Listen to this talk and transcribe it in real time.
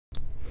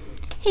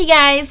Hey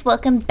guys,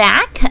 welcome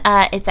back.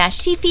 It's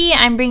Ashifi.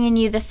 I'm bringing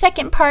you the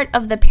second part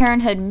of the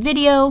Parenthood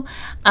video.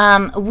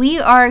 We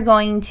are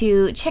going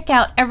to check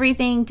out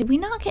everything. Did we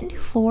not get new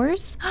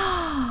floors?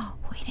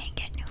 We didn't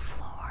get new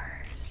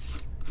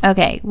floors.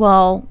 Okay,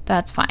 well,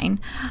 that's fine.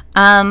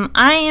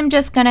 I am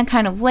just going to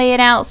kind of lay it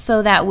out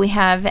so that we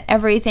have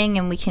everything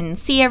and we can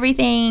see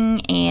everything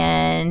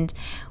and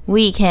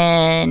we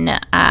can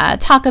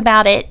talk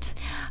about it.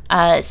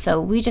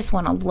 So we just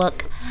want to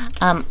look.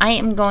 I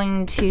am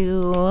going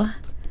to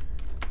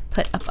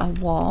put up a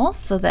wall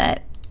so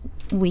that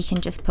we can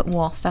just put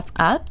wall stuff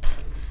up.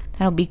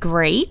 That'll be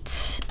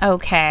great.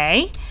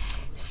 Okay,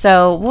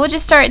 so we'll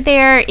just start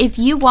there. If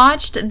you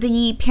watched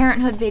the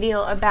Parenthood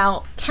video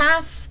about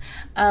Cass,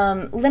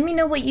 let me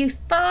know what you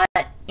thought,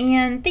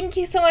 and thank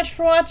you so much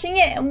for watching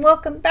it, and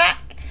welcome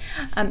back.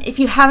 If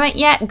you haven't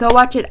yet, go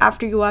watch it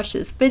after you watch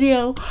this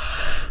video.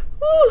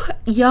 Woo,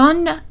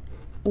 yawn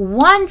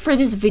 1 for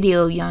this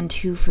video, yawn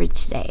 2 for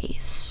today.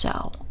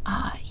 So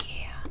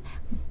yeah,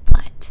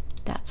 but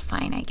that's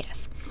fine, I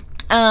guess.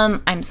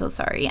 I'm so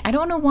sorry. I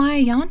don't know why I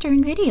yawn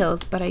during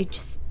videos, but I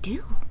just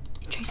do.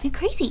 It drives me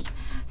crazy.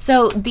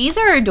 So these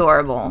are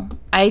adorable.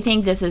 I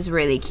think this is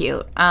really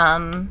cute.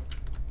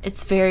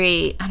 It's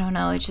very, I don't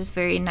know, it's just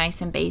very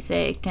nice and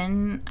basic,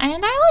 and I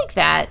like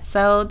that.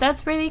 So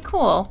that's really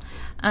cool.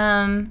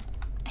 I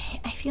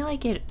feel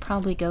like it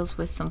probably goes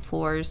with some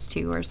floors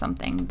too or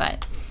something,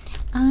 but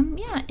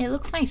yeah, it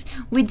looks nice.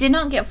 We did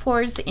not get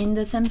floors in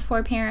the Sims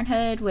 4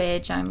 Parenthood,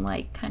 which I'm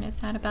like kind of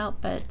sad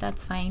about, but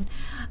that's fine.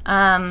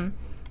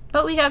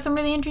 But we got some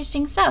really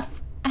interesting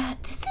stuff.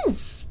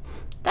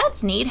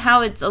 That's neat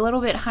how it's a little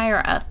bit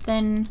higher up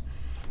than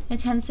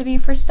it tends to be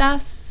for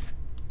stuff.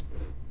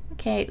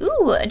 Okay,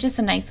 ooh, just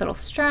a nice little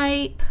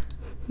stripe.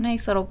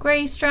 Nice little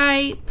gray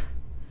stripe.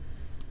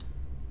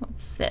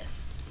 What's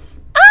this?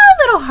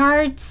 Oh, little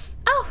hearts.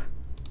 Oh,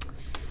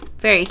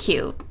 very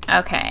cute.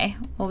 Okay,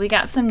 well, we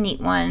got some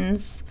neat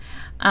ones.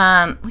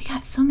 We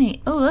got so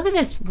many. Oh, look at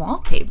this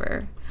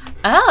wallpaper.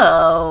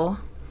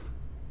 Oh,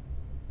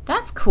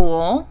 that's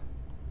cool.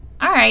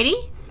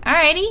 Alrighty,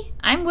 alrighty,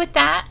 I'm with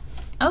that.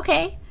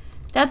 Okay,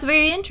 that's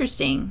very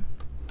interesting.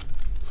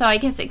 So I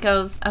guess it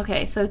goes,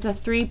 okay, so it's a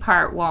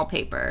 3-part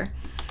wallpaper.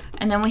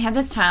 And then we have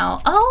this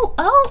tile.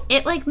 Oh,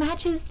 it like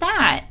matches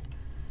that.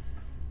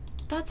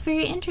 That's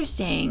very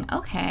interesting.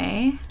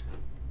 Okay.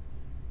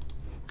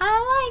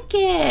 I like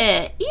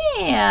it.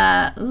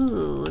 Yeah.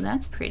 Ooh,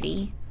 that's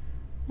pretty.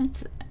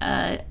 That's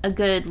a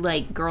good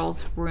like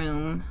girls'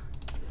 room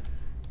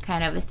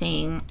kind of a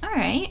thing. All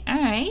right,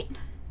 all right.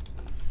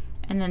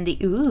 And then the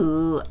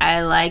ooh,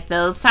 I like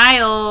those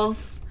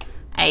tiles.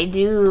 I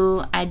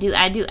do.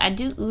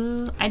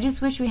 Ooh, I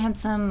just wish we had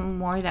some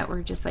more that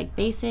were just like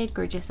basic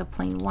or just a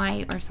plain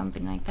white or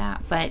something like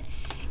that. But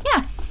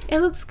yeah, it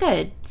looks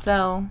good.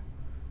 So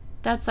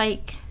that's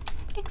like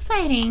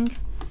exciting.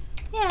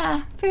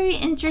 Yeah, very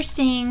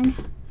interesting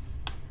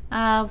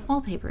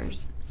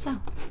wallpapers.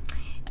 So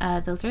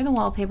those are the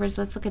wallpapers.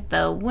 Let's look at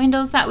the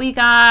windows that we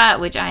got,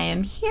 which I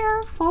am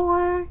here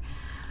for.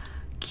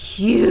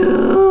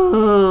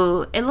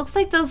 Cute. It looks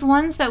like those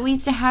ones that we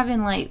used to have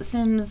in like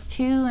Sims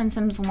 2 and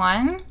Sims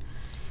 1.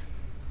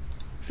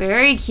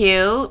 Very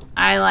cute.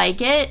 I like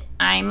it.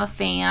 I'm a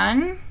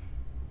fan.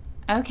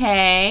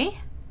 Okay.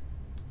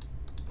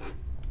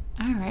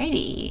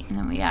 Alrighty. And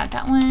then we got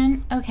that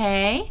one.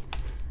 Okay.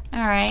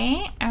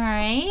 Alright,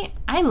 alright.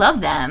 I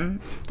love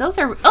them. Those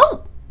are,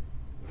 oh!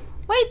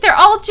 Wait, they're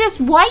all just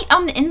white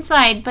on the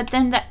inside, but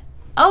then the,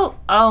 oh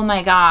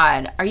my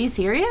god. Are you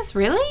serious?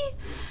 Really?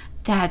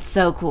 That's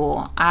so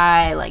cool.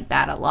 I like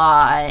that a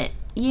lot.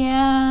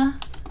 Yeah.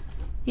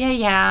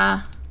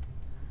 Yeah.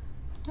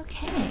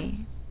 Okay.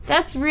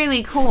 That's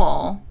really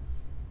cool.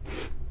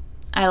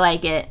 I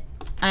like it.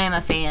 I am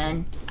a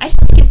fan. I just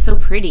think it's so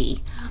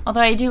pretty.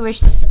 Although I do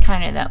wish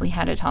kind of that we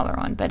had a taller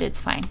one, but it's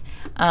fine.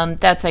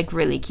 That's like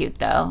really cute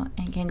though.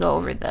 And you can go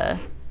over the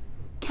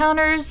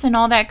counters and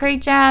all that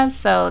great jazz.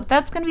 So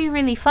that's going to be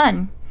really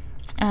fun.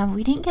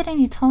 We didn't get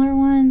any taller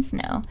ones.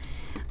 No.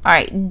 All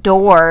right,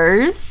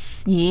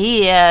 doors.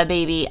 Yeah,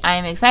 baby.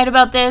 I'm excited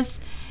about this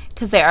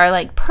because they are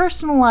like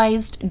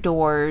personalized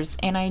doors.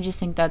 And I just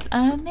think that's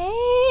amazing.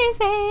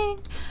 All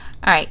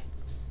right.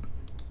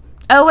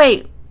 Oh,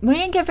 wait. We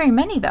didn't get very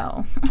many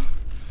though.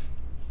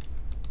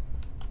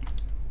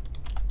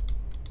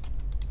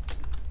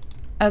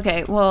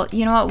 Okay, well,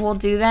 you know what we'll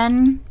do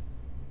then?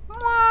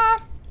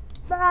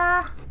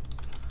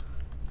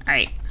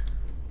 Alright.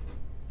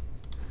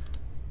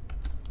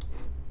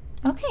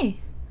 Okay.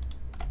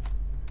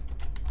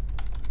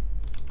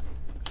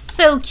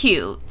 So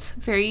cute.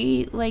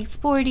 Very, like,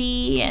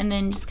 sporty and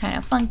then just kind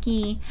of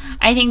funky.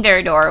 I think they're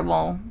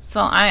adorable. So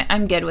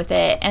I'm good with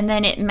it. And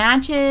then it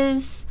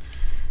matches...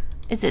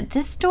 Is it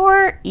this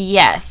door?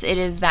 Yes, it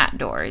is that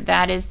door.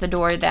 That is the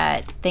door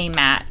that they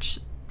match.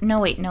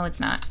 No, wait, no, it's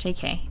not.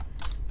 JK.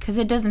 Because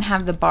it doesn't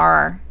have the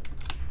bar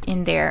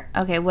in there.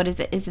 Okay, what is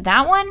it? Is it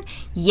that one?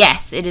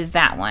 Yes, it is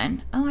that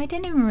one. Oh, I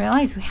didn't even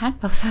realize we had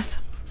both of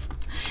those.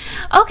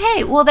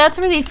 Okay, well that's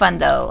really fun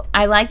though.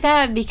 I like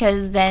that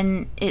because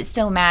then it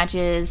still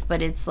matches,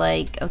 but it's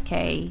like,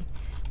 okay,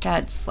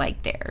 that's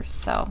like there.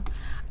 So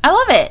I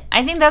love it.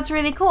 I think that's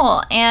really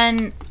cool.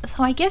 And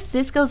so I guess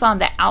this goes on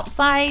the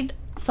outside.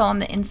 So on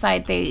the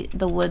inside,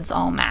 the woods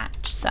all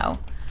match. So,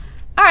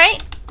 all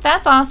right,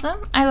 that's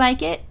awesome. I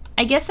like it.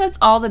 I guess that's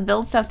all the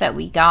build stuff that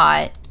we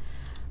got.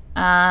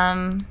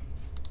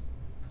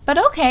 But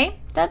okay,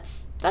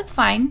 that's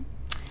fine.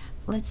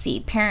 Let's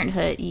see,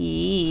 Parenthood.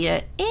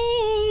 Yeah.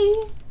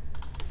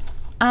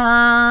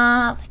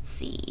 Let's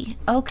see.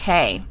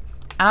 Okay.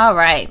 All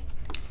right.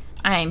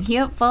 I am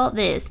here for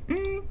this.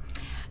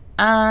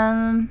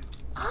 Oh,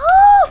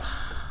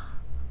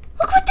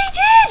 look what they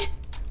did!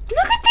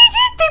 Look what they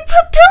did! They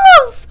put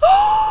pillows!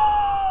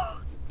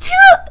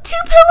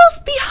 Two pillows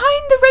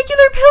behind the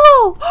regular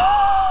pillow!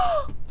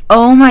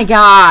 Oh my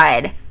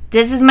god.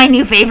 This is my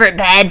new favorite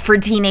bed for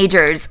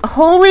teenagers.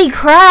 Holy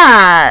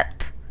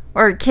crap!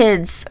 Or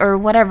kids, or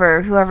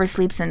whatever, whoever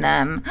sleeps in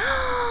them.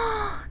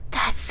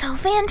 That's so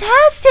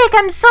fantastic!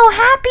 I'm so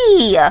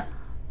happy!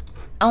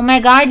 Oh my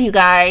god, you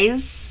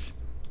guys.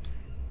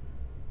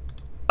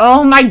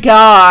 Oh my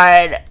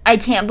god. I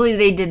can't believe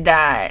they did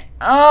that.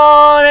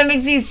 Oh, that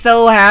makes me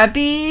so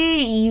happy.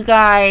 You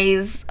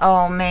guys.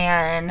 Oh,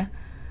 man.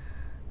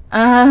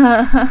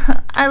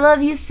 I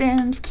love you,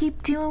 Sims.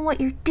 Keep doing what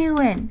you're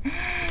doing.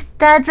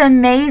 That's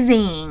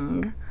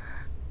amazing.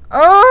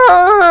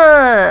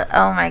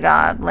 Oh my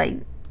god.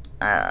 Like,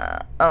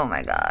 oh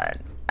my god.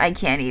 I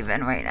can't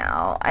even right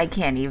now. I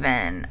can't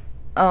even.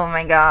 Oh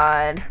my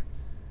god.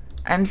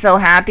 I'm so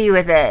happy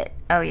with it.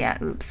 Oh, yeah.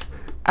 Oops.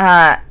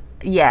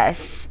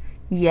 Yes.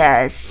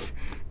 Yes.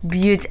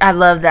 I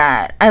love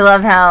that. I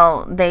love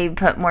how they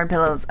put more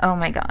pillows. Oh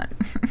my god.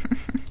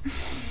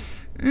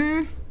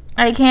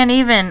 I can't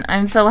even.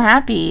 I'm so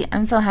happy.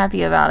 I'm so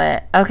happy about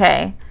it.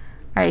 Okay.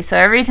 Alright, so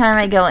every time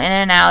I go in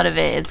and out of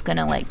it, it's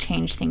gonna like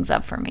change things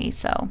up for me.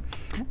 So,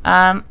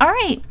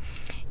 alright.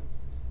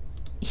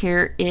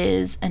 Here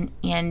is an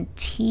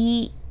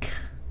antique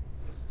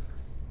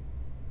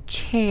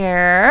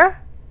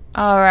chair.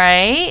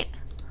 Alright.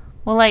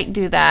 We'll like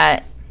do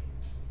that.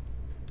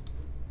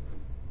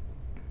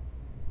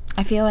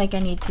 I feel like I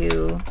need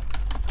to,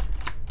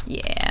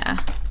 yeah.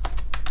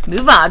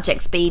 Move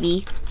objects,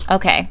 baby.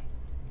 Okay.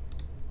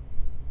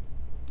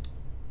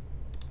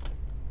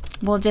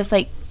 We'll just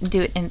like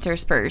do it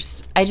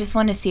interspersed. I just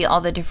want to see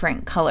all the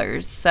different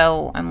colors.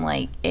 So I'm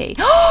like,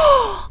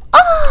 oh,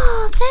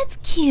 that's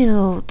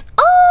cute.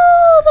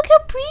 Oh, look how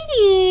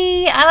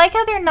pretty. I like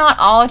how they're not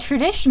all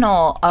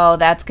traditional. Oh,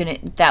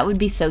 that would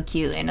be so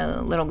cute in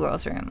a little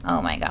girl's room.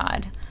 Oh my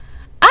god.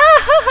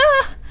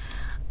 Ah!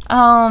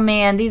 Oh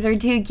man, these are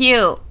too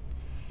cute.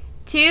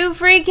 Too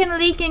freaking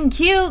leaking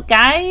cute,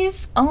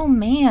 guys. Oh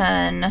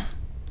man.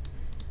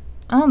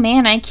 Oh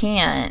man, I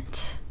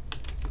can't.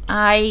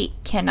 I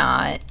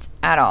cannot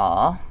at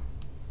all.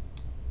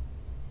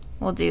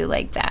 We'll do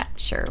like that.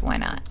 Sure, why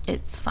not?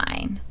 It's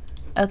fine.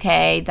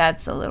 Okay,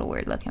 that's a little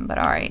weird looking, but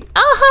alright.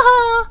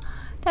 Oh,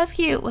 that's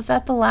cute. Was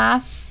that the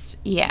last?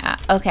 Yeah,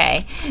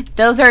 okay.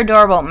 Those are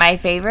adorable. My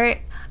favorite,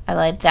 I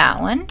like that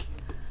one.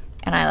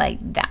 And I like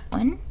that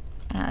one.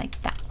 And I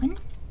like that one.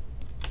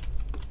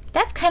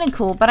 That's kind of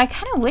cool, but I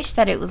kind of wish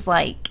that it was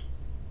like,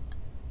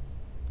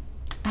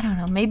 I don't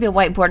know, maybe a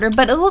white border,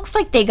 but it looks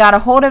like they got a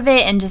hold of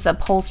it and just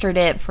upholstered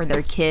it for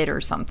their kid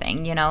or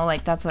something, you know,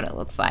 like that's what it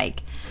looks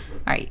like.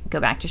 All right, go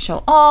back to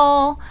show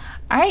all.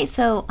 All right,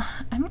 so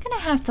I'm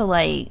gonna have to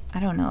like, I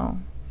don't know,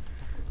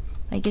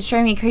 like it's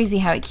driving me crazy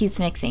how it keeps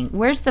mixing.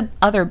 Where's the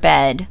other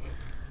bed?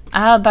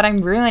 But I'm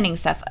ruining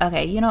stuff.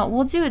 Okay, you know what,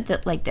 we'll do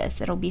it like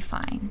this. It'll be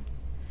fine.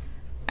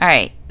 All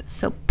right,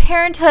 so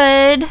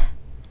Parenthood.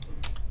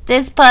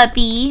 This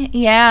puppy,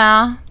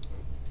 yeah.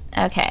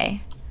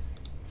 Okay.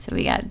 So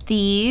we got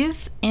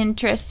these.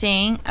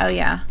 Interesting. Oh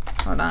yeah.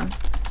 Hold on.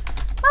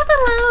 Mother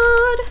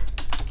load.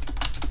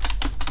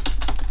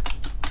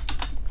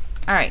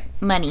 Alright.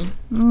 Money.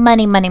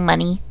 Money, money,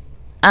 money.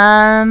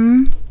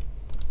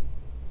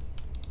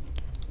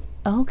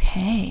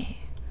 Okay.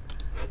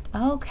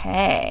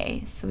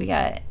 Okay. So we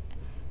got,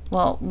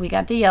 well, we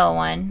got the yellow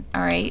one.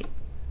 Alright.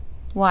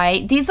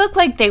 White. These look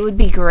like they would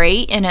be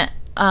great in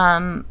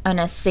an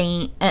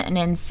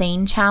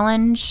insane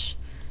challenge.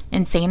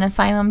 Insane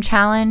asylum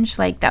challenge,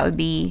 like that would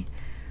be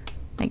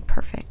like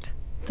perfect.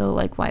 The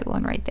like white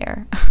one right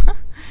there.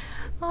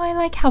 Oh, I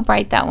like how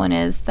bright that one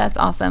is. That's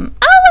awesome.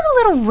 Oh, look at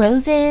little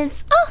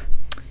roses. Oh,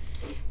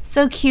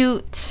 so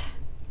cute.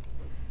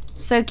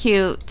 So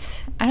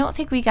cute. I don't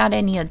think we got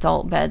any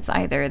adult beds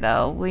either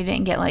though. We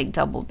didn't get like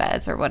double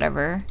beds or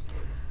whatever.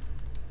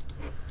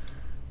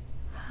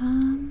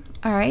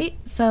 All right,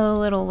 so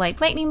little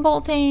like lightning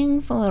bolt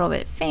things, a little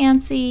bit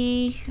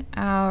fancy.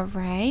 All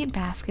right,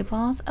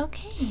 basketballs.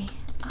 Okay,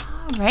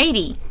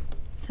 alrighty.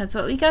 So that's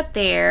what we got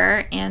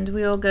there, and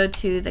we will go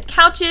to the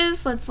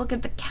couches. Let's look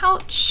at the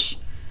couch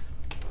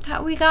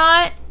that we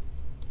got.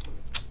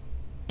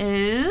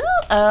 Ooh,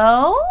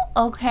 oh,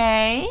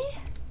 okay.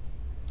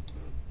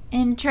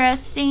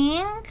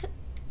 Interesting.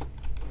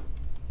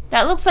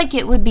 That looks like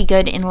it would be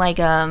good in like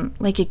a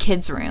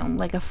kid's room,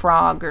 like a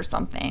frog or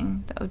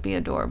something. That would be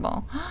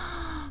adorable.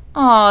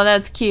 Oh,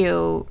 that's cute.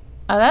 Oh,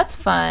 that's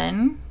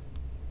fun.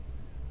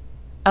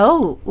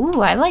 Oh,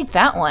 ooh, I like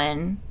that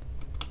one.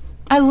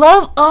 I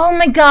love, oh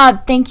my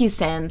god, thank you,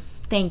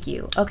 Sims. Thank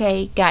you.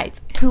 Okay,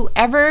 guys,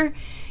 whoever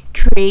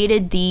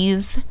created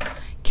these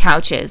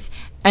couches,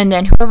 and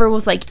then whoever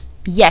was like,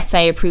 yes,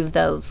 I approve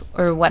those,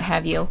 or what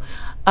have you,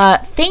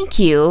 thank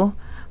you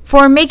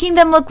for making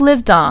them look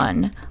lived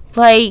on.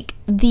 Like,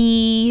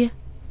 the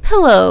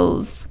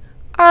pillows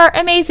are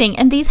amazing,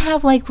 and these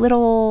have like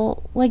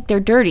little, like, they're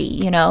dirty,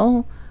 you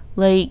know?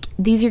 Like,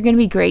 these are gonna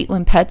be great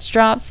when Pets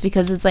drops,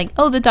 because it's like,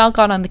 oh, the dog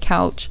got on the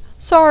couch.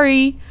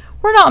 Sorry,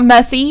 we're not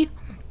messy.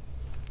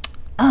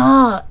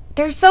 Oh,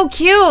 they're so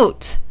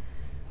cute.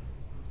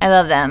 I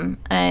love them.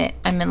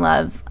 I'm in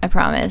love, I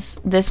promise.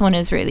 This one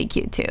is really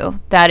cute too.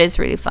 That is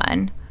really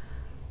fun.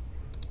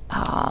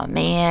 Oh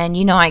man,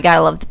 you know I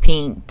gotta love the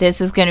pink.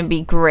 This is gonna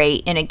be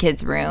great in a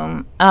kid's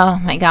room. Oh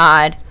my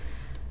god.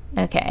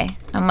 Okay,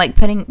 I'm like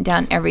putting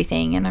down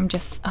everything and I'm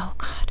just, oh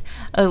god.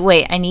 Oh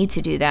wait, I need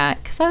to do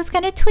that because I was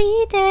gonna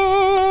tweet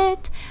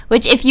it.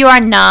 Which, if you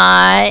are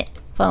not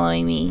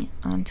following me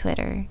on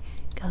Twitter,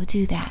 go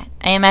do that.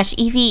 I am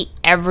Evie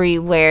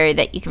everywhere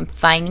that you can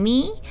find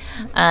me.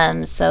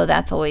 So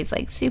that's always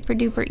like super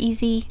duper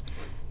easy.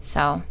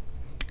 So,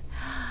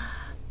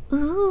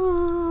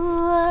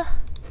 ooh,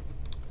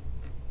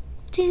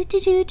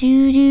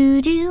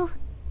 do.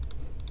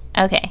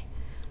 Okay.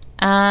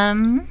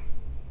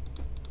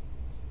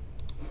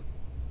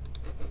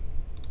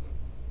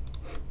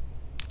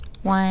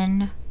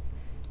 1,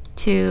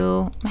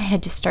 2. My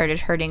head just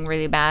started hurting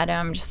really bad.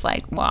 I'm just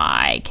like,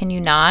 why? Can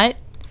you not?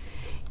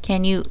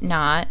 Can you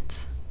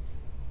not?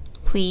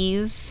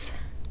 Please.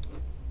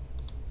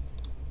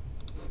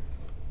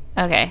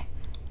 Okay.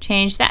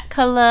 Change that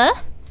color.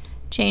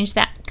 Change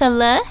that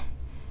color.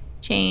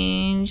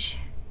 Change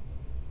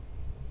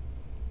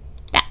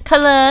that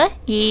color.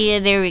 Yeah,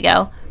 there we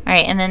go.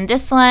 Alright, and then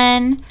this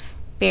one.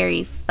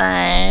 Very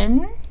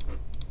fun.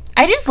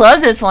 I just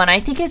love this one. I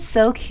think it's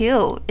so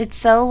cute. It's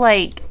so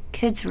like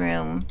kids'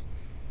 room-ish.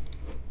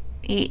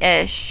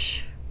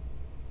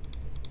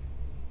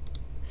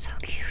 So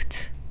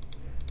cute.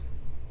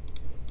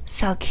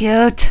 So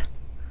cute.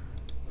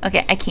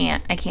 Okay, I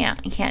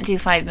can't do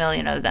 5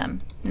 million of them.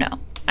 No.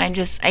 I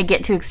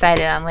get too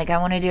excited. I'm like, I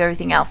want to do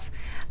everything else.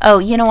 Oh,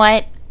 you know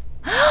what?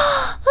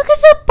 Look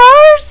at the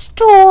bar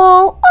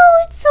stool.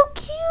 Oh, it's so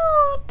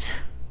cute.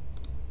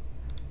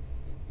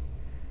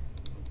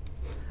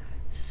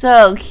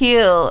 So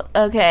cute.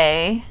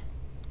 Okay.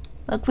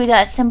 Look, we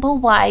got simple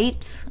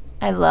white.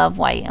 I love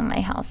white in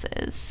my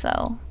houses.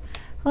 So,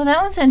 well,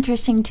 that was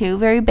interesting too.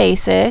 Very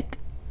basic.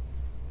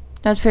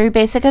 That's very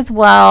basic as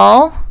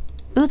well.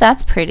 Ooh,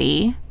 that's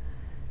pretty.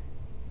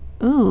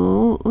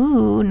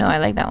 Ooh, no, I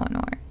like that one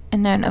more.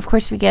 And then, of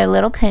course, we get a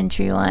little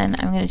country one.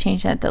 I'm going to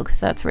change that, though,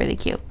 because that's really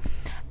cute.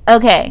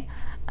 Okay.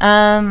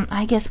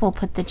 I guess we'll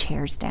put the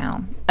chairs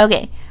down.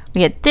 Okay.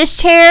 We get this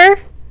chair.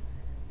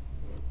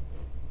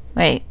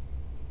 Wait.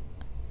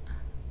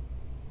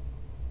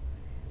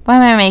 Why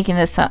am I making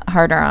this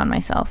harder on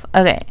myself?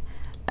 Okay.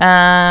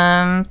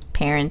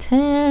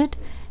 Parenthood.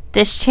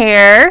 This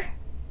chair.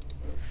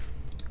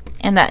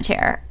 And that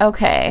chair.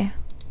 Okay.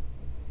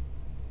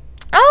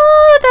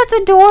 Oh,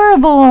 that's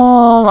adorable.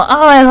 Oh,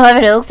 I love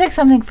it. It looks like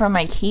something from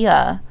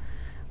IKEA.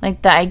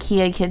 Like the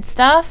IKEA kid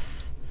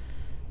stuff.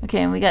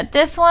 Okay, and we got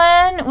this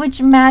one,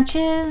 which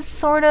matches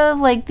sort of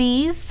like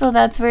these. So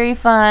that's very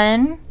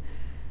fun.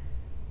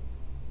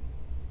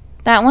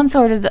 That one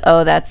sort of...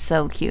 Oh, that's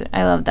so cute.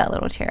 I love that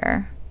little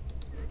chair.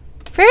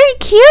 Very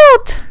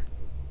cute.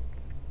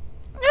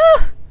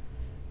 Ah.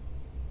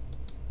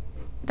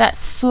 That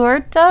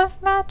sort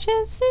of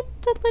matches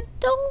it a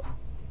little.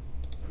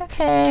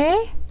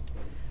 Okay.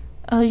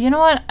 Oh, you know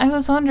what? I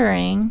was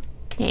wondering.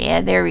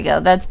 Yeah, there we go.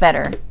 That's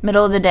better.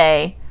 Middle of the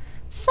day.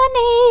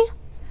 Sunny.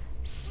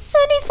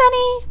 Sunny,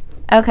 sunny.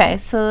 Okay,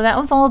 so that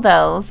was all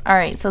those. All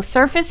right, so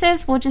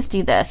surfaces, we'll just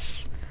do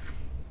this.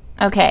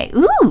 Okay.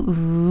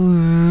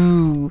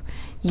 Ooh.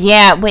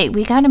 Yeah, wait,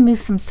 we got to move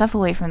some stuff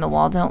away from the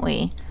wall, don't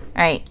we?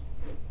 All right.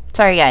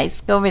 Sorry,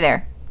 guys. Go over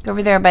there. Go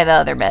over there by the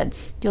other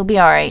beds. You'll be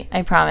all right,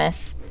 I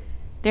promise.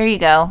 There you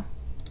go.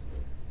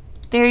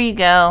 There you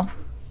go.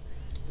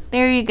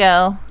 There you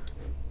go.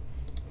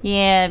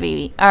 Yeah,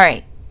 baby. All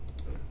right.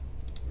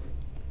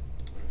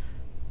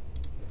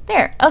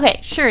 There. Okay,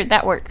 sure,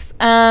 that works.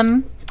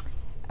 All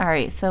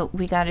right, so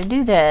we got to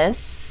do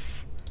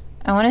this.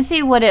 I want to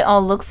see what it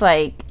all looks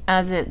like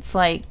as it's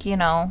like, you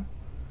know.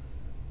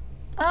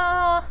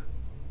 Oh,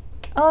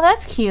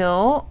 that's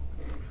cute.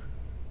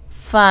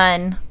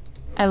 Fun.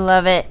 I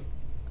love it.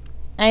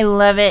 I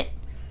love it.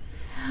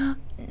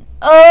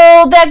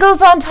 Oh, that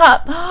goes on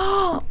top.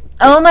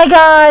 Oh my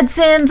god,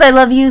 Sims, I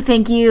love you,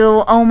 thank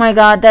you. Oh my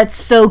god, that's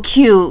so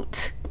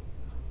cute.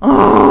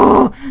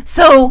 Oh,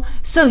 so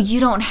you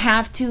don't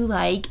have to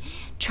like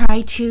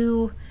try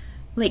to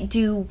like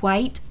do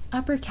white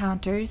upper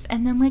counters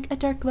and then like a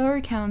dark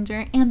lower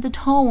counter and the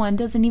tall one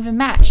doesn't even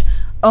match.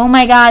 Oh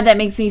my god, that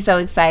makes me so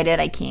excited.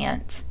 I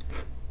can't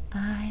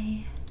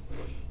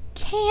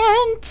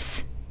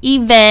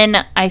even,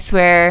 I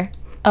swear.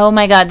 Oh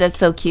my god, that's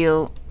so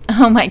cute.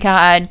 Oh my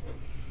god.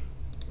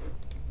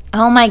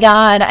 Oh my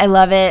god, I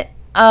love it.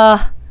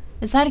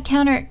 Is that a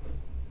counter?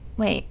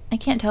 Wait, I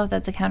can't tell if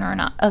that's a counter or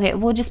not. Okay,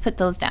 we'll just put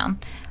those down.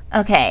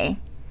 Okay,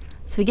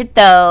 so we get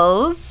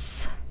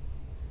those.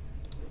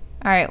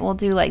 All right, we'll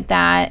do like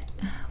that.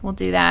 We'll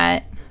do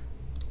that.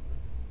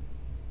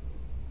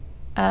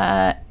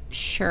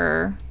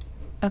 Sure.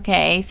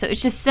 Okay, so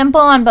it's just simple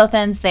on both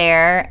ends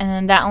there, and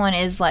then that one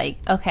is like,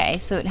 okay,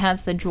 so it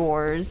has the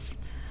drawers,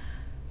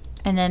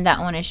 and then that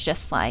one is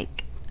just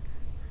like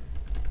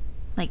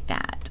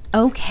that.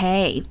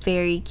 Okay,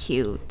 very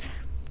cute.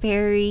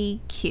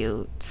 Very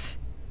cute.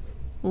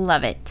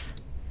 Love it.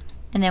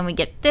 And then we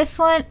get this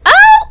one.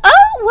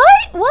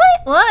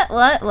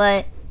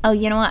 What? Oh,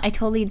 you know what? I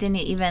totally didn't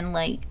even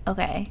like,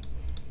 okay.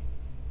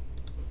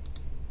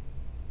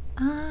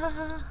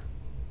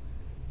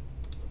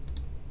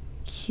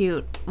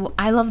 Cute. Well,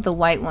 I love the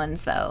white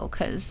ones though,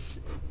 because,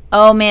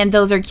 oh man,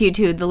 those are cute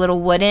too. The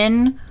little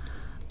wooden.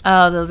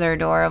 Oh, those are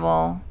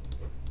adorable.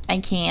 I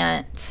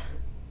can't.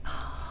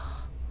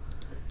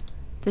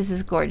 This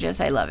is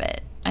gorgeous. I love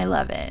it. I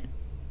love it.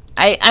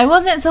 I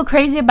wasn't so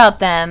crazy about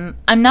them.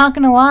 I'm not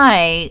gonna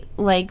lie,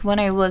 like when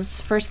I was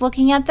first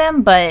looking at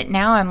them, but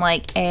now I'm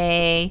like,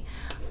 hey,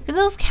 look at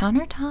those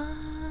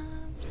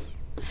countertops.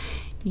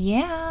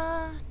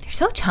 Yeah, they're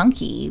so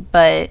chunky,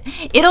 but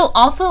it'll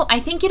also, I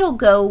think it'll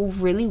go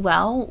really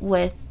well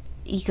with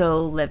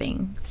eco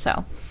living.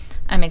 So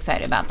I'm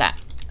excited about that.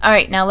 All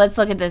right, now let's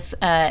look at this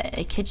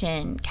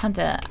kitchen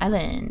counter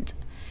island.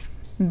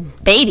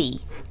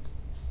 Baby.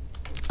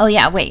 Oh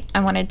yeah, wait,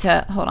 I wanted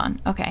to, hold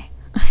on, okay.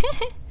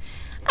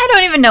 I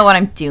don't even know what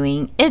I'm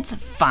doing. It's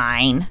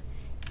fine.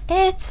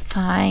 It's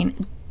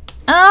fine.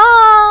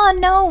 Oh,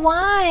 no,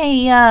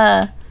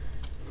 why?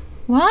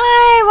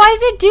 Why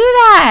does it do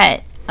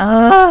that?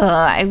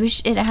 Oh, I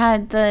wish it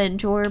had the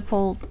drawer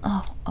pulled.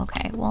 Oh,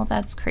 okay, well,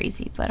 that's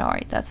crazy, but all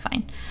right, that's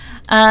fine.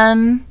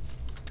 All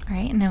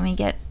right, and then we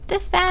get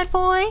this bad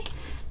boy.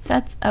 So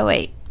that's, oh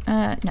wait,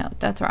 no,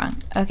 that's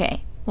wrong.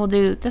 Okay, we'll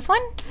do this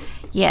one.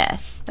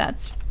 Yes,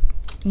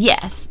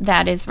 yes,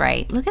 that is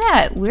right. Look at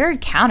that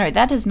weird counter.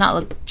 That does not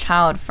look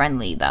child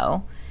friendly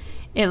though.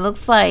 It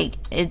looks like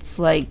it's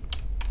like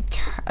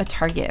a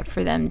target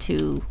for them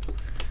to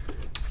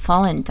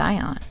fall and die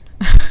on.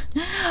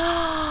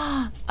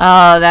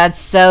 Oh, that's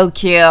so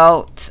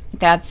cute.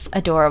 That's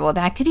adorable.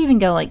 That could even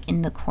go like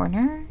in the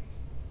corner.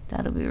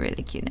 That'll be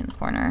really cute in the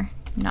corner.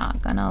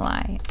 Not gonna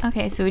lie.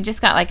 Okay, so we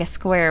just got like a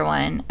square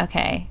one.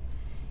 Okay.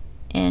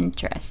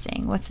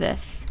 Interesting. What's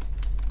this?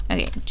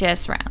 Okay,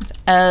 just round.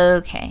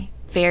 Okay.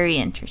 Very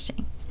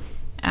interesting.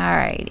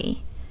 Alrighty.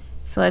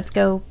 So let's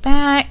go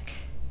back.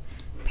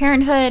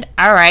 Parenthood.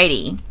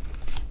 Alrighty.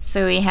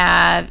 So we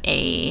have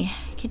a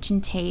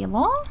kitchen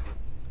table.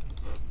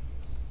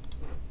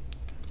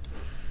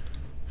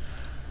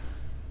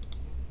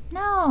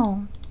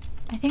 No.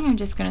 I think I'm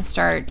just gonna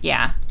start.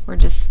 Yeah, I'm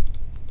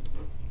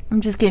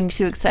just getting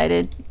too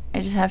excited.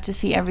 I just have to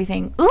see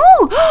everything. Ooh!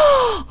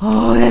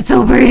 Oh, that's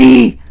so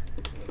pretty!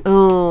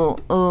 Ooh,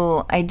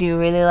 ooh, I do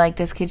really like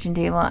this kitchen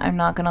table. I'm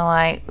not gonna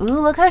lie. Ooh,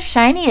 look how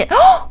shiny it.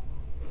 Oh!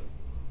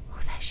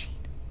 Look at that sheen.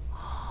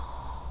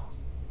 Oh,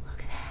 look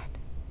at that.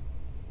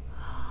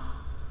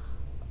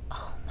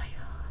 Oh my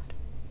god.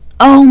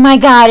 Oh my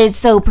god, it's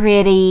so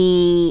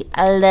pretty.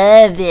 I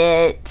love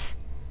it.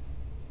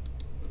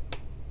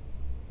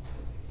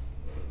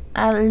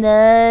 I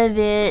love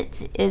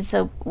it. It's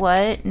so,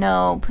 what?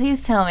 No,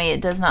 please tell me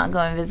it does not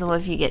go invisible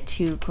if you get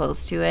too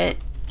close to it.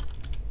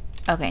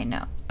 Okay,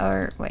 no.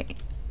 Or wait.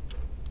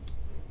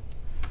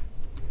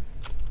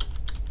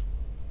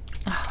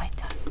 Oh, it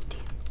does. Damn.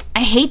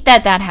 I hate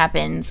that that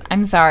happens.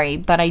 I'm sorry,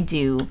 but I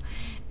do.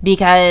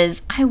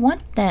 Because I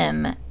want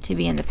them to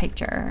be in the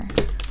picture.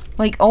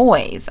 Like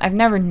always. I've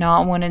never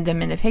not wanted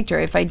them in the picture.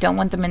 If I don't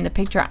want them in the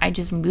picture, I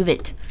just move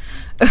it.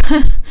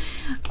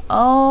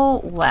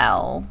 Oh,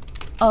 well.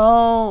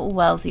 Oh,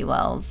 wellsy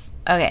wells.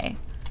 Okay.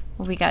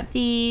 Well, we got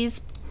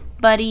these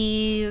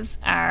buddies.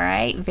 All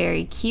right.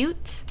 Very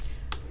cute.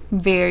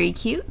 Very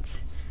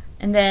cute.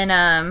 And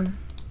then,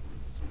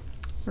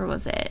 where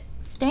was it?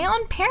 Stay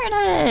on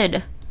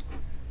Parenthood.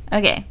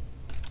 Okay.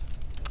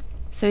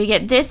 So we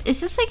get this. Is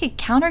this like a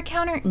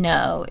counter?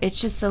 No, it's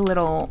just a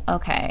little,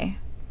 okay.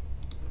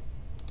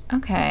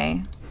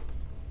 Okay.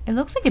 It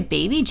looks like a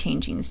baby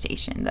changing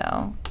station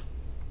though.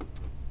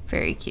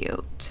 Very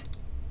cute.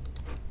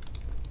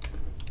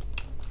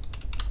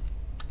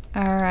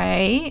 All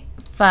right.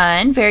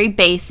 Fun. Very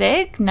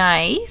basic.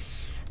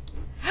 Nice.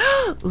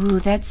 Ooh,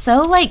 that's so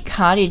like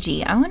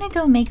cottagey. I want to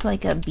go make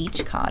like a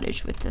beach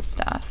cottage with this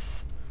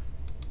stuff.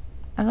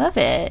 I love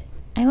it.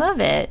 I love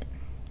it.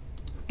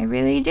 I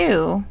really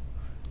do.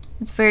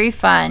 It's very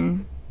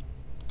fun.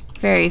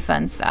 Very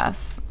fun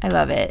stuff. I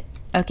love it.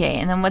 Okay,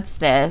 and then what's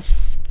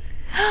this?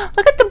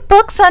 Look at the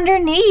books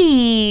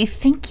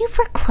underneath. Thank you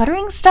for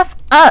cluttering stuff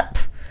up.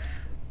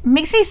 It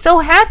makes me so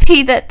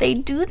happy that they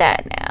do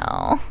that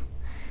now.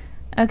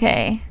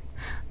 Okay.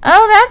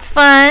 Oh, that's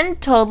fun.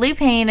 Totally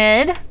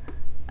painted.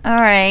 All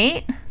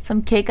right.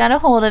 Some kid got a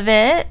hold of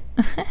it.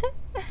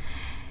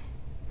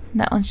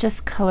 That one's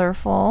just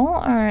colorful.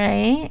 All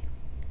right.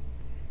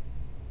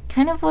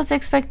 Kind of was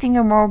expecting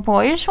a more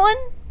boyish one,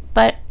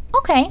 but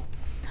okay.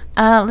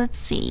 Let's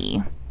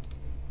see.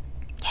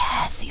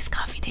 Yes, these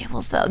coffee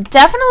tables though.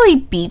 Definitely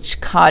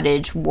beach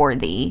cottage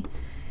worthy.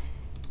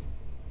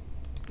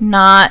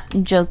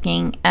 Not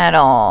joking at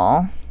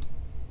all.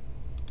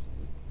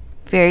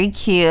 Very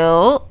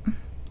cute.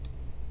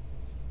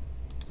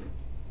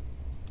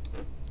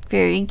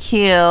 Very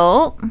cute.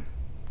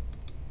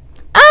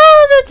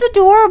 Oh, that's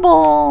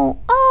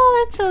adorable.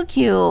 Oh, that's so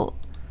cute.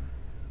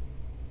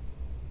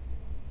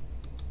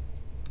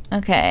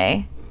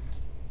 Okay.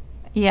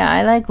 Yeah,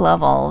 I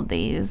love all of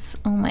these.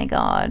 Oh my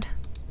god.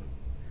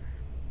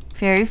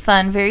 Very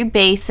fun, very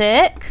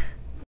basic.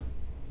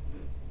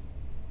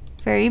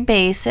 Very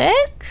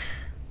basic.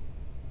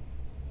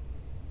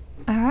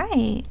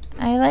 Alright.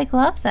 I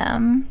love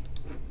them.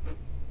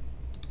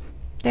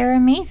 They're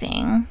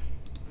amazing.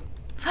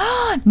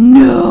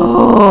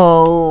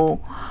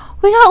 No!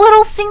 We got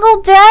little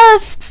single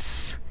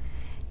desks!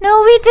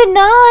 No, we did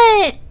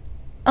not!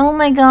 Oh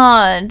my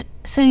god.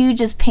 So you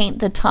just paint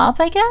the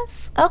top, I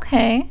guess?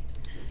 Okay.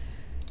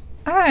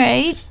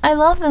 Alright. I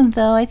love them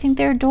though. I think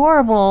they're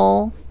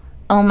adorable.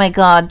 Oh my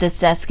god, this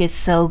desk is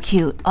so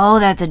cute. Oh,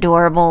 that's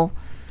adorable.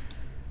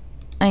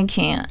 I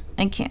can't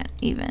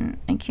even.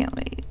 I can't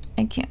wait.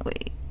 I can't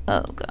wait.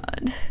 Oh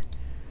god.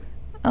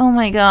 Oh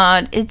my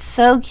god, it's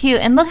so cute.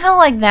 And look how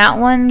like that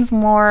one's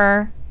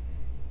more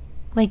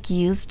like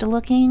used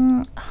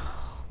looking.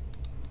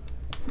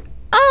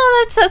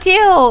 Oh, that's so cute.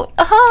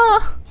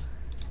 Oh.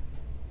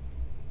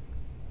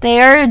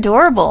 They are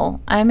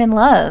adorable. I'm in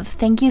love.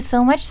 Thank you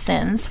so much,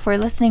 Sims, for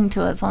listening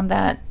to us on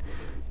that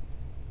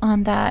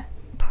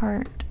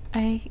part.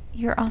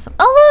 You're awesome.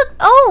 Oh look!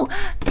 Oh,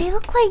 they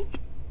look like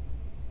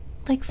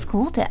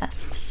school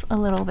desks a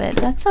little bit.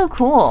 That's so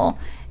cool.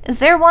 Is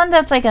there one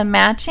that's like a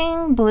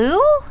matching blue?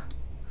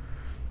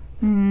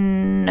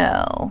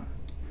 No,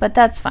 but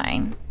that's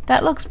fine.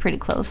 That looks pretty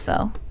close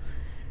though.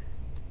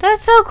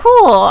 That's so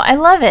cool. I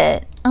love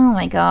it. Oh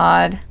my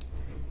god.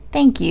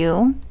 Thank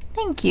you.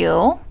 Thank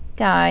you,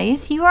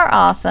 guys. You are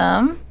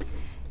awesome.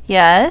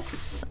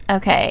 Yes.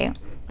 Okay.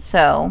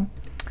 So,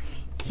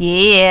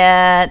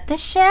 yeah, the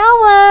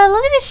shower.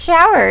 Look at the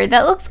shower.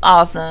 That looks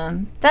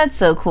awesome. That's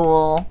so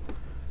cool.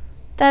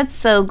 That's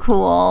so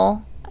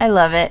cool. I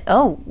love it.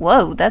 Oh,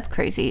 whoa, that's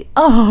crazy.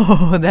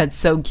 Oh, that's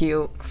so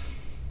cute.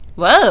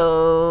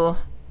 Whoa.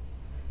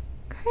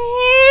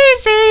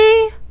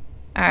 Crazy.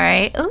 All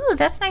right. Ooh,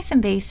 that's nice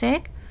and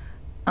basic.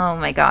 Oh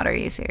my god, are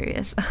you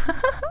serious?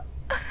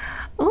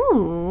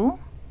 Ooh.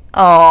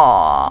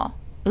 Aw.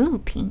 Ooh,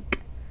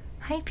 pink.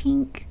 Hi,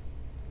 pink.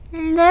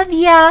 Love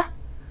ya.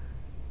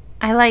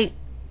 I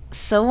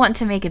so want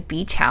to make a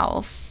beach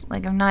house.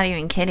 Like, I'm not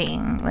even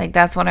kidding. Like,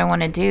 that's what I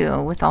want to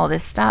do with all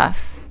this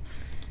stuff.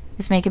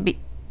 Just make a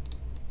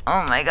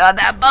oh my god,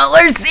 that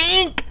butler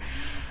sink!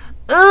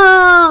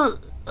 Ooh!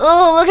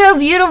 Oh, look how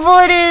beautiful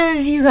it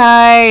is, you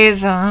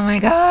guys! Oh my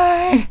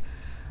god.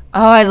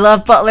 Oh, I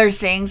love butler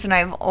sinks, and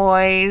I've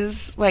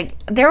always, like,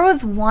 there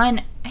was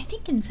one, I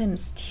think in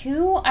Sims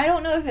 2, I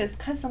don't know if it's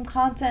custom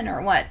content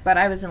or what, but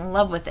I was in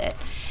love with it.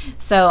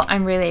 So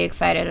I'm really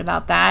excited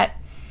about that.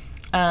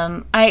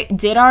 I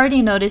did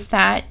already notice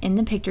that in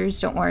the pictures,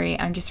 don't worry,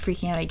 I'm just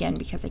freaking out again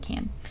because I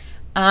can.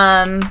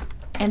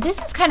 And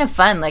this is kind of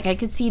fun. Like, I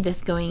could see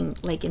this going,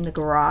 like, in the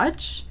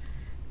garage.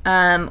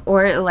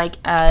 Or, like,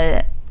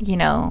 you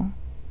know,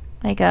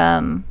 like,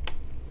 in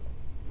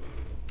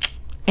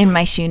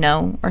my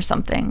Shuno or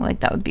something.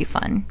 Like, that would be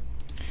fun.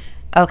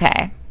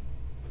 Okay.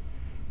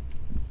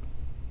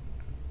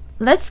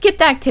 Let's skip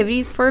the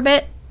activities for a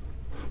bit.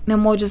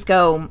 And we'll just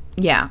go,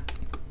 yeah.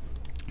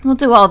 We'll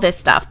do all this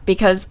stuff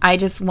because I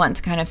just want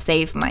to kind of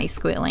save my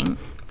squealing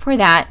for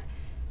that.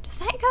 Does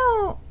that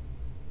go...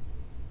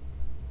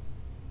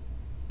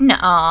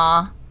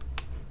 Nuh-uh.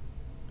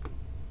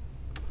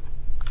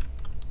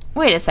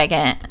 Wait a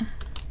second.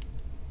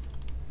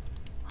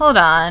 Hold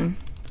on.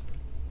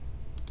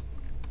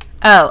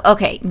 Oh,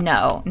 okay.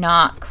 No,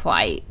 not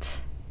quite.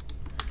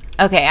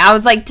 Okay, I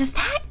was like, does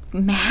that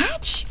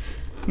match?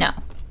 No.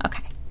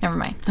 Okay, never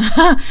mind.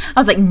 I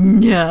was like,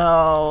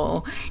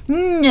 no.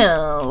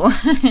 No.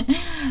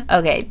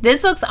 Okay,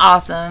 this looks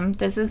awesome.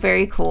 This is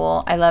very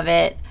cool. I love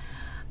it.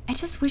 I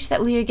just wish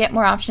that we would get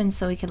more options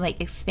so we could like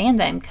expand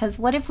them. Because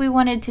what if we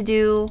wanted to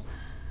do,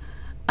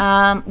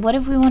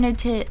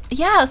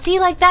 yeah, see,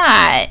 like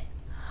that.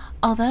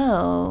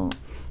 Although,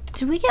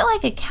 did we get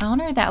like a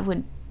counter that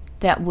would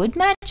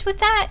match with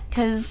that?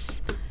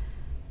 Because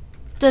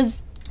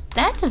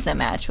that doesn't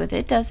match with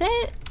it, does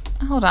it?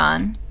 Hold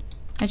on.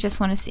 I just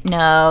want to see.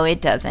 No,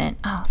 it doesn't.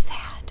 Oh,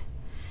 sad.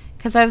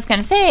 Because I was going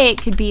to say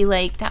it could be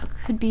like, that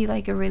could be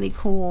like a really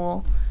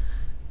cool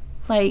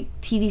like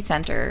TV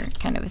center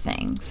kind of a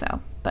thing.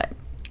 So, but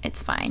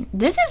it's fine.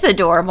 This is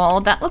adorable.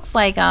 That looks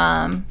like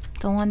the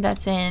one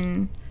that's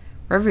in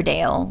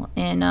Riverdale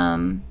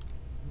in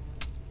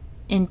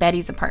in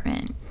Betty's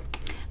apartment.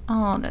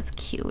 Oh, that's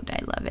cute. I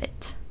love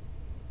it.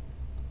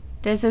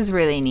 This is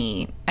really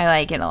neat. I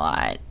like it a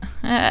lot.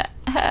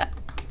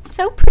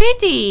 So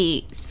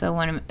pretty. So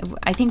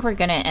I think we're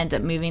gonna end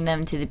up moving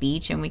them to the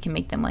beach, and we can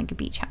make them like a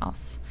beach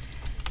house.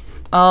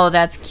 Oh,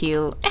 that's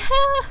cute.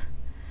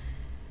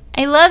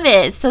 I love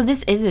it. So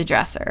this is a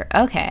dresser.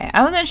 Okay.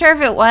 I wasn't sure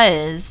if it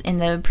was in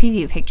the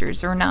preview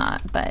pictures or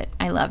not, but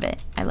I love it.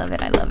 I love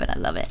it. I love it. I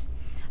love it.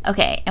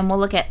 Okay, and we'll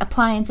look at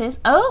appliances.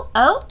 Oh.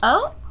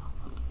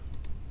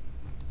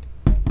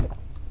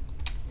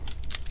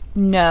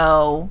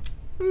 No.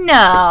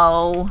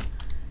 No.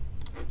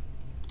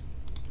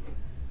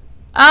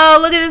 Oh,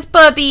 look at this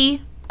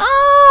puppy.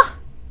 Oh.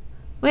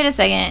 Wait a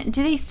second.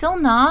 Do they still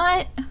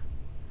not?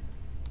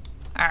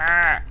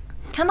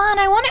 Come on,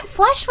 I want it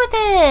flush with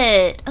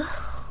it.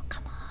 Oh,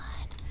 come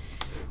on.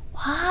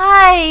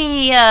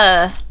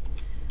 Why?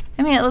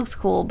 I mean, it looks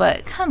cool,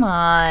 but come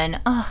on.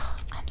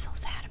 Oh, I'm so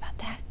sad about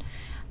that.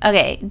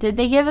 Okay, did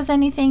they give us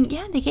anything?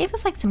 Yeah, they gave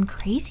us like some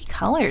crazy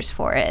colors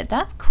for it.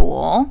 That's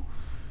cool.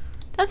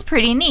 That's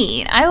pretty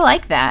neat. I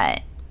like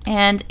that.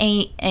 And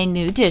a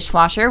new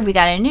dishwasher. We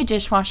got a new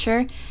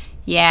dishwasher.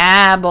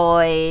 Yeah,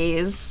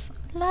 boys.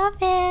 Love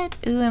it.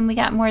 Ooh, and we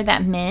got more of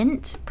that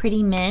mint.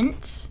 Pretty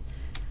mint.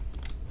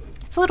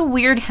 It's a little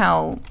weird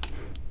how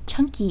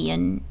chunky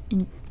and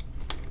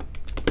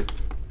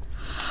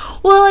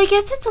well, I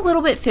guess it's a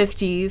little bit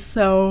 50s,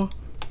 so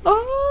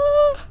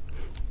oh,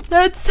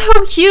 that's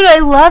so cute. I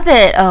love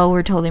it. Oh,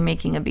 we're totally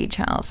making a beach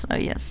house. Oh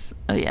yes.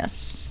 Oh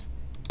yes.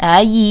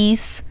 Ah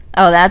yes.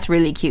 Oh, that's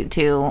really cute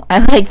too. I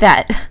like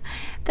that.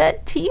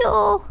 That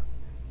teal.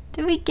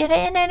 Did we get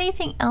it in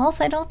anything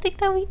else? I don't think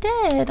that we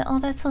did. Oh,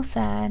 that's so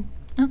sad.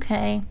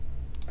 Okay.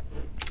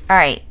 All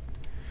right.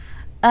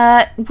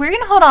 We're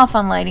gonna hold off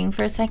on lighting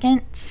for a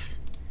second.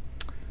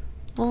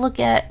 We'll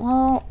look at,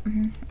 well,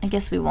 I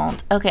guess we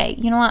won't. Okay,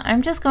 you know what?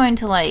 I'm just going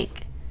to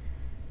like,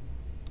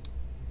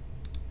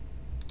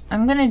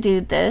 I'm gonna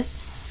do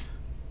this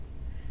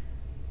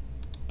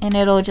and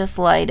it'll just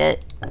light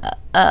it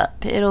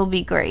up. It'll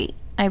be great.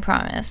 I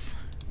promise.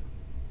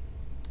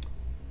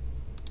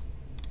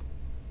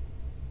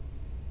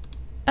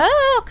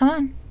 Oh, come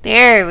on.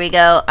 There we go.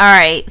 All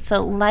right,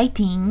 so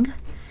lighting.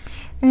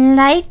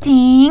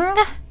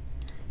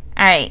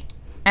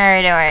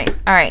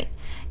 Alright,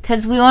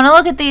 because we want to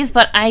look at these,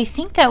 but I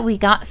think that we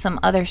got some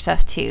other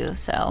stuff too,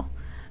 so.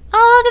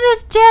 Oh, look at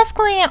this desk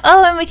lamp.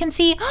 Oh, and we can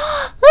see,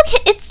 look,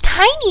 it's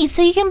tiny,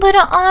 so you can put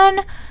it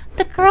on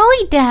the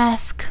girly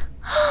desk.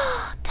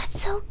 That's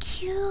so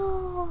cute.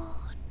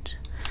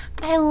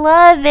 I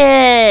love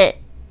it.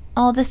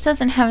 Oh, this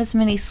doesn't have as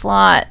many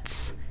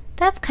slots.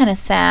 That's kind of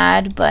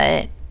sad,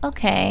 but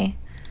okay.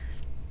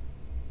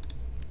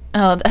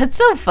 Oh, that's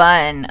so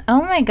fun.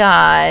 Oh my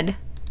god.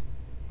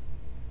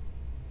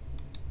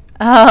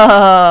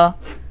 Oh,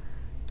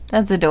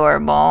 that's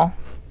adorable.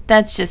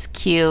 That's just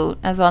cute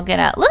as I'll get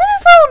out. Look at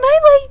this little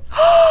nightlight.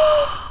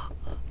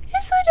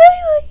 It's a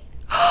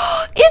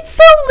nightlight. It's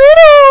so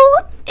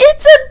little.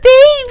 It's a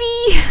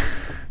baby.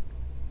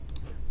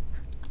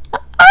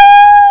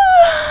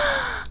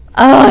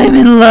 Oh, I'm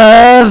in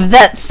love.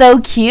 That's so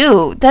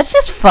cute. That's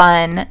just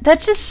fun.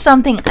 That's just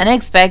something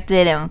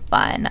unexpected and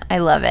fun. I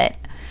love it.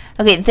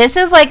 Okay, this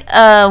is like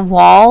a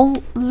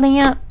wall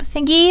lamp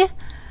thingy.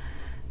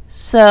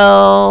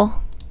 So,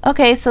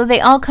 okay, so they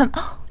all come.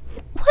 Oh,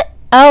 what?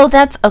 Oh,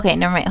 that's okay.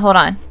 Never mind. Hold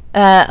on.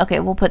 Okay,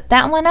 we'll put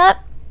that one up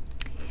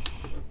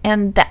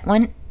and that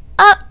one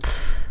up.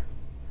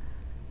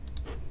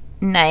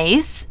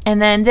 Nice. And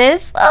then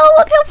this. Oh,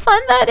 look how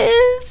fun that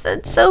is.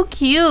 That's so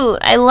cute.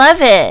 I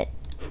love it.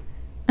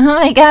 Oh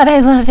my god,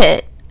 I love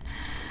it.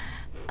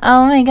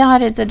 Oh my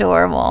god, it's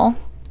adorable.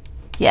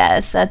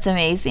 Yes, that's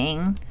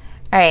amazing.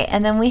 All right,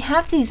 and then we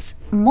have these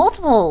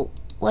multiple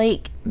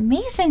like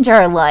mason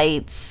jar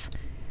lights.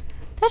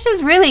 That's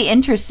just really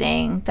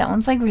interesting. That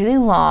one's like really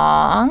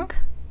long.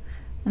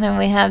 And then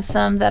we have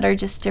some that are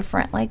just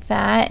different like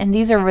that. And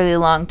these are really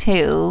long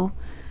too.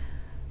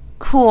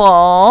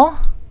 Cool.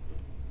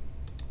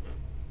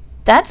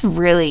 That's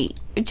really,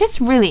 just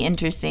really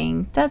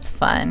interesting. That's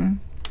fun.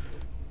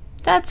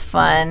 That's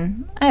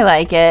fun. I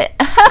like it.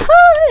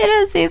 It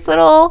has these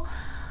little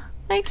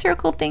like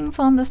circle things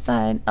on the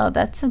side. Oh,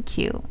 that's so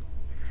cute.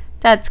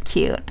 That's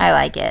cute. I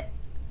like it.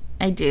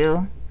 I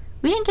do.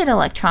 We didn't get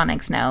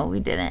electronics. No, we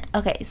didn't.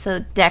 Okay, so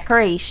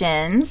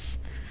decorations.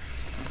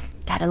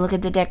 Gotta look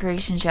at the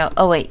decoration show.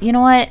 Oh wait, you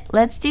know what?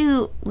 Let's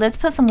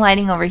put some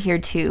lighting over here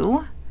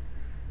too.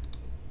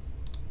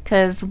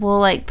 Cause we'll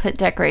like put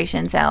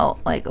decorations out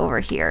like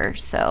over here,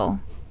 so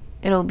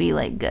it'll be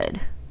like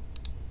good.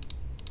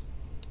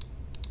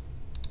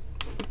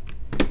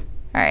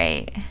 All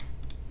right.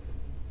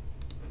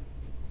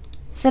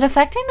 Is it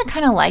affecting the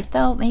kind of light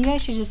though? Maybe I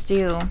should just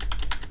do.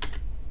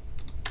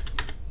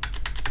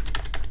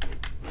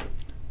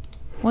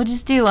 We'll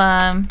just do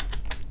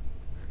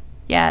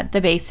yeah, the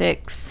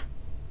basics.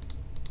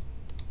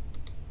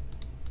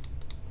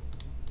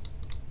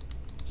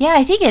 Yeah,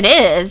 I think it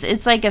is.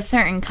 It's like a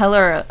certain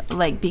color,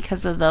 like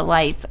because of the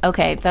lights.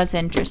 Okay, that's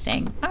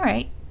interesting. All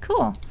right,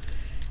 cool.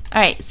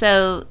 All right,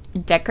 so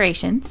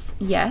decorations.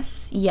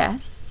 Yes,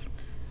 yes.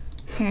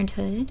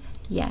 Parenthood.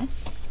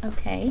 Yes.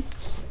 Okay.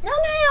 No,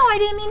 I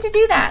didn't mean to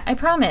do that. I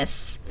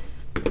promise.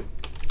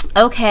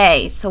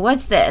 Okay, so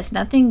what's this?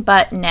 Nothing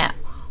but net.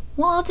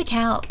 Wall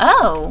decal.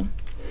 Oh.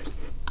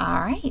 All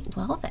right,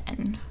 well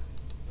then.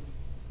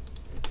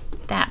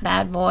 That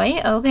bad boy.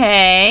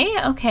 Okay,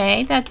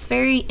 okay. That's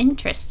very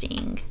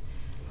interesting.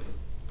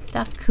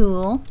 That's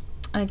cool.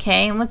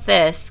 Okay, and what's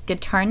this?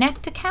 Guitar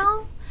neck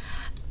decal?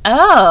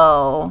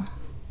 Oh.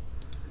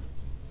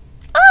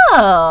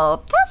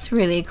 Oh, that's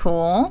really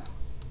cool.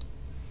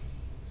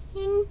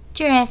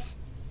 Interesting.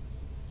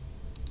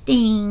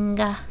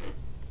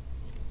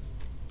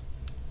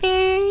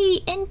 Very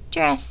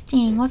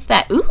interesting. What's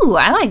that? Ooh,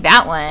 I like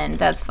that one.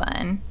 That's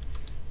fun.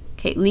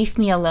 Okay, leave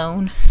me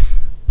alone.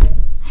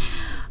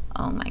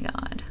 Oh my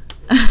god.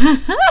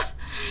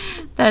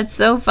 That's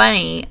so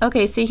funny.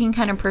 Okay, so you can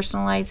kind of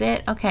personalize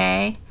it.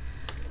 Okay.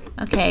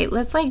 Okay,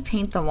 let's like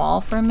paint the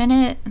wall for a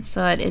minute so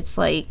that it's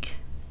like,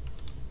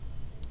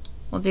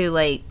 we'll do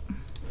like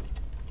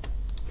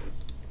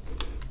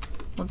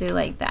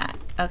that.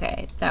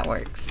 Okay, that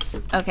works.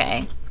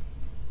 Okay.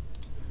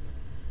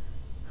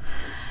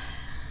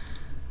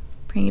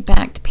 Bring it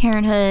back to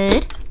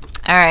Parenthood.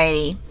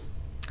 Alrighty.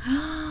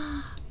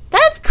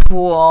 That's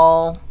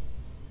cool.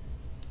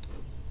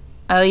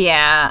 Oh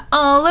yeah.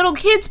 Oh, little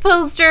kids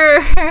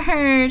posters.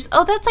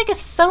 Oh, that's like a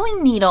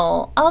sewing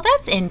needle. Oh,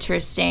 that's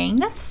interesting.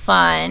 That's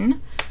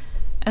fun.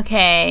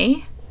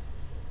 Okay.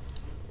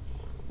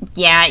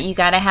 Yeah, you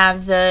gotta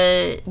have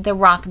the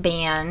rock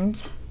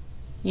band.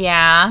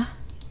 Yeah.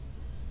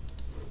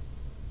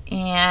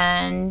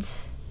 And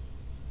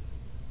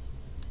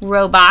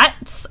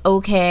robots.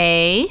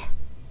 Okay.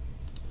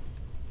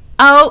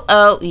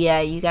 Oh, yeah,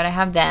 you gotta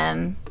have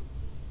them.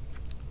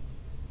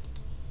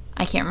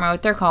 I can't remember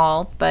what they're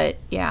called, but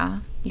yeah,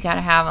 you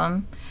gotta have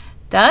them.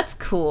 That's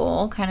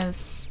cool. Kind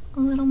of a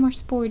little more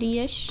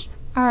sporty-ish.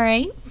 All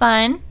right,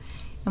 fun.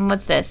 And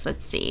what's this?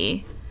 Let's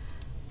see.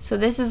 So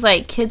this is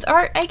like kids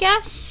art, I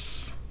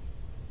guess.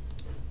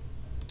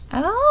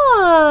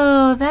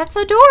 Oh, that's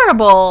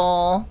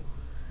adorable.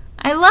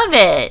 I love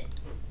it.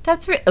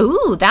 That's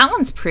ooh, that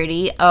one's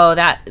pretty. Oh,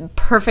 that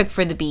perfect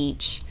for the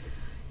beach.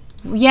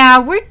 Yeah,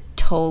 we're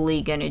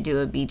totally gonna do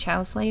a beach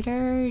house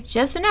later.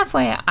 Just an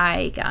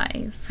FYI,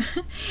 guys.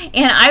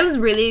 And I was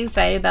really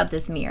excited about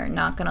this mirror,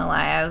 not gonna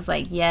lie. I was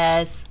like,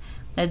 yes,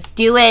 let's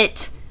do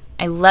it.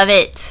 I love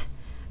it.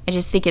 I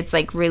just think it's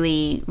like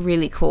really,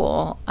 really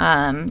cool.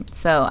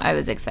 So I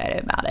was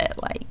excited about it.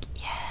 Like,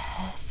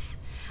 yes.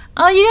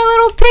 Oh, you got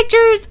little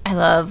pictures. I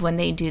love when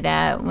they do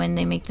that, when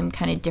they make them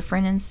kind of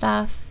different and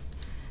stuff.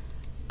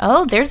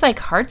 Oh, there's like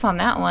hearts on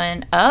that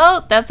one.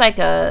 Oh, that's like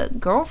a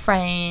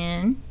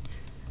girlfriend.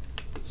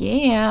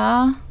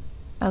 Yeah.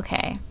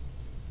 Okay.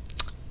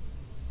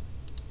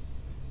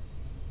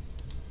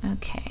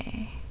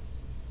 Okay.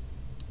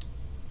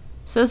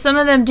 So some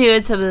of them do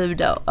it, some of them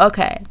don't.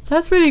 Okay.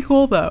 That's really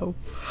cool though.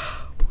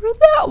 Where'd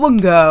that one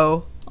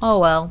go? Oh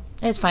well.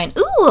 It's fine.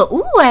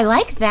 Ooh, I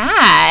like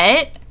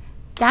that.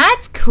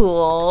 That's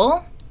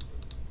cool.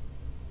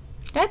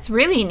 That's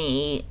really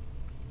neat.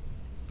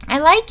 I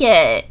like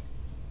it.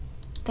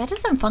 That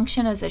doesn't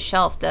function as a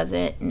shelf, does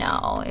it?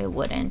 No, it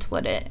wouldn't,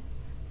 would it?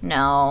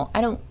 No,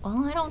 I don't,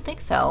 well, I don't think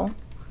so.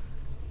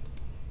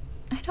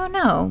 I don't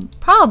know.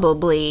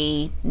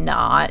 Probably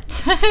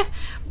not.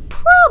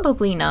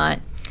 Probably not.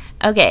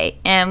 Okay,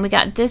 and we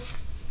got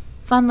this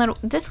fun little,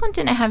 this one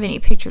didn't have any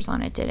pictures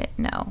on it, did it?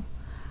 No.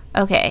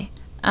 Okay,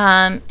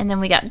 and then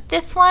we got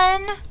this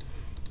one.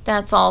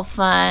 That's all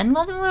fun.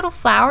 Look at the little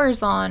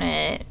flowers on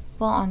it.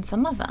 Well, on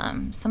some of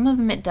them. Some of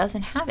them it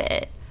doesn't have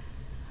it.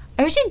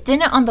 I wish it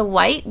didn't on the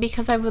white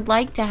because I would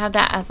like to have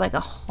that as like a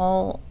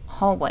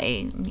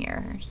hallway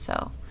mirror.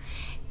 So,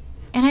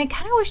 and I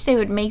kind of wish they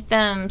would make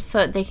them so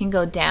that they can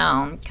go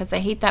down because I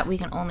hate that we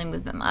can only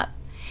move them up.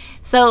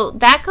 So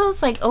that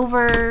goes like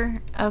over,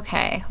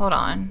 okay, hold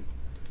on.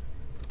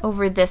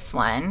 Over this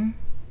one,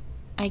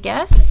 I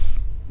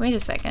guess. Wait a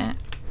second.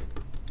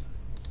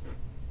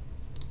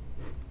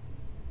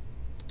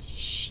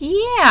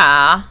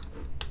 Yeah.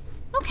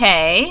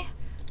 Okay.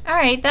 All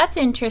right, that's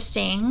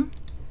interesting.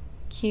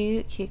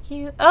 Cute, cute,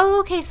 cute. Oh,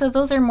 okay, so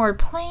those are more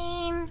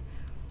plain.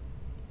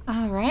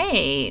 All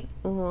right,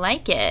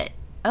 like it.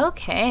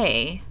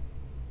 Okay.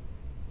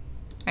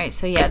 All right,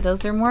 so yeah,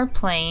 those are more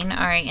plain.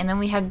 All right, and then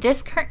we have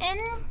this curtain,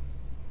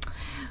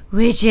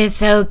 which is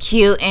so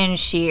cute and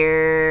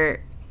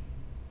sheer.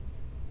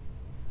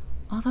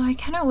 Although I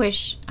kind of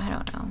wish, I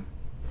don't know.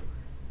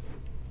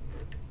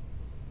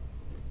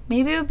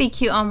 Maybe it would be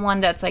cute on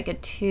one that's like a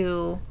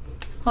 2.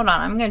 Hold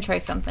on, I'm gonna try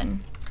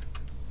something.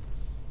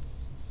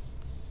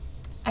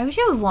 I wish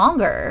it was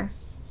longer.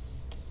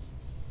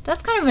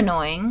 That's kind of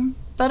annoying,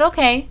 but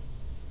okay.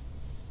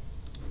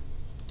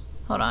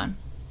 Hold on.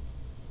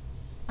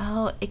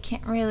 Oh, it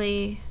can't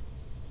really...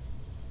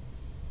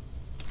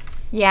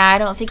 Yeah, I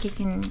don't think it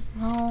can...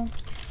 Well,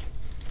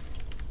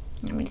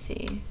 let me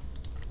see.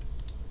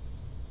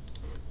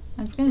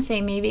 I was gonna say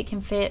maybe it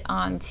can fit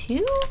on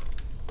 2?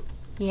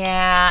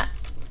 Yeah.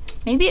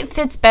 Maybe it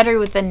fits better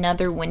with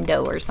another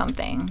window or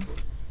something.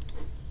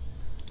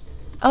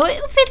 Oh, it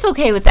fits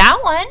okay with that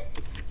one.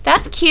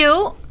 That's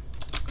cute.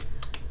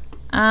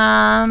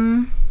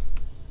 And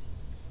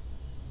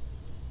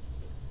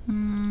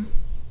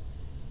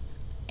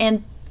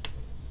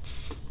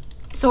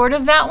sort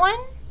of that one?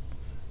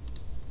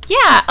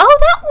 Yeah. Oh,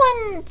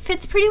 that one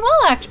fits pretty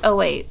well, actually. Oh,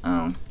 wait.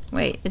 Oh,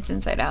 wait. It's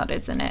inside out,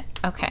 isn't it?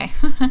 Okay.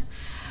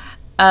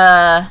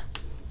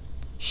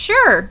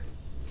 Sure.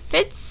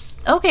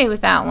 Fits okay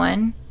with that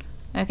one.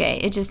 Okay,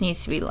 it just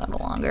needs to be a little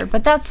longer,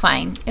 but that's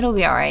fine. It'll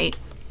be all right.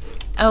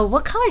 Oh,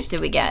 what colors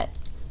did we get?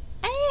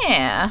 Oh,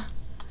 yeah.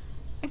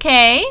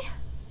 Okay.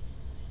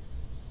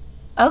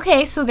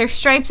 Okay, so there's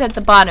stripes at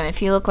the bottom.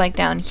 If you look like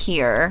down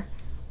here,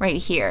 right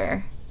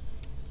here.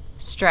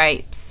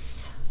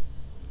 Stripes.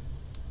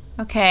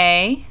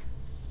 Okay.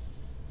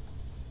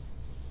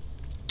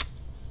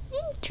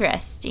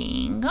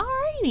 Interesting.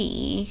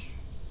 Alrighty.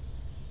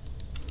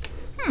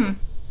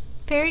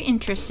 Very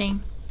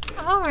interesting.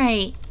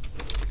 Alright.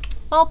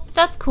 Well,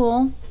 that's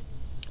cool.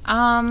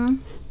 Well,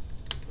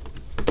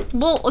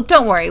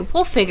 don't worry.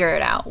 We'll figure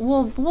it out.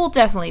 We'll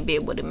definitely be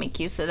able to make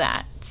use of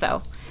that.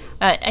 So,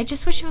 I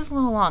just wish it was a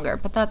little longer,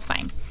 but that's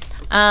fine.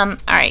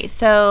 Alright,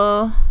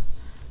 so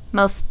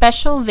most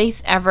special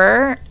vase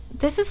ever.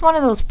 This is one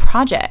of those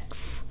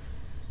projects.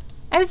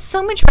 I would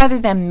so much rather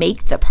than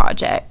make the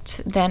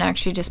project than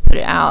actually just put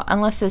it out,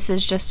 unless this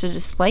is just a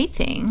display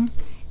thing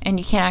and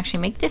you can't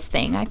actually make this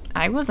thing.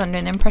 I was under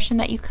the impression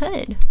that you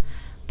could,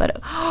 but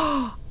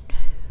oh,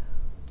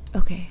 no.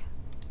 Okay.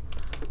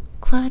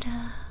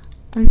 Clutter.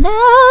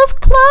 Love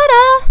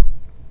clutter.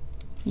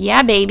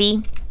 Yeah,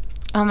 baby.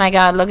 Oh my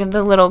god, look at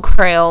the little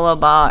Crayola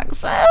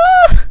box.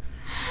 Ah,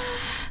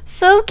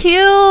 so cute.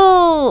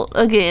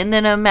 Okay, and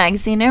then a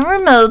magazine and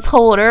remotes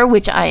holder,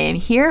 which I am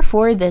here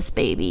for this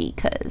baby,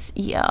 because,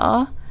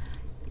 yeah.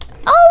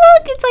 Oh,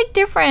 look, it's like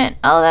different.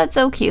 Oh, that's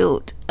so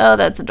cute. Oh,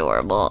 that's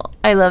adorable.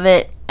 I love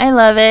it. I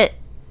love it.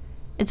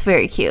 It's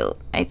very cute,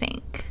 I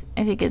think.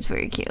 I think it's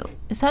very cute.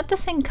 Is that the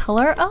same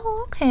color?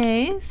 Oh,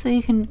 okay. So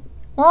you can...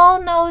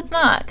 Well, no, it's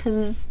not,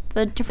 because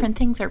the different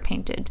things are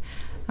painted.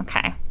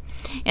 Okay.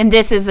 And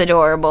this is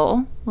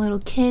adorable. Little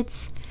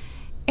kids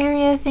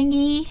area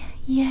thingy.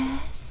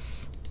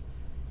 Yes.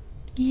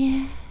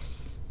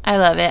 Yes. I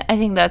love it. I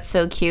think that's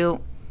so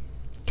cute.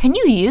 Can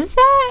you use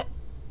that?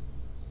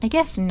 I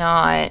guess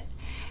not.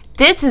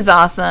 This is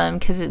awesome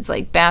because it's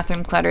like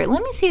bathroom clutter.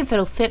 Let me see if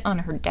it'll fit on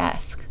her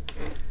desk.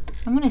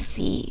 I'm going to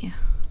see.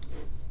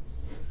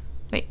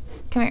 Wait,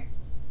 come here.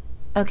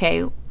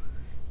 Okay.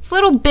 It's a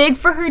little big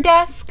for her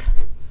desk.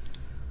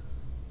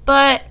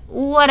 But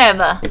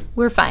whatever.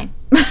 We're fine.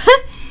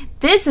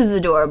 This is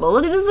adorable.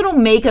 Look at this little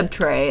makeup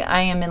tray.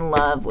 I am in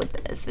love with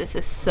this. This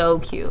is so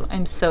cute.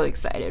 I'm so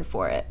excited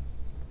for it.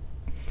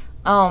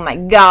 Oh my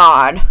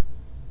god.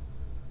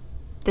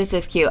 This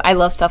is cute. I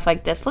love stuff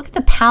like this. Look at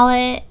the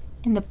palette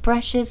and the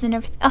brushes and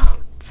everything. Oh,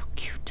 it's so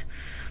cute.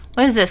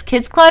 What is this?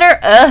 Kids clutter?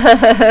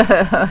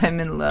 Oh, I'm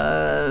in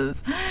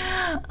love.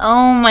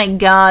 Oh my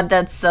god,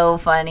 that's so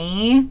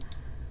funny.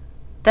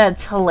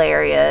 That's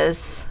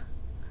hilarious.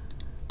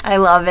 I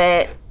love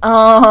it.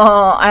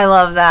 Oh, I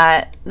love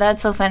that.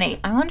 That's so funny.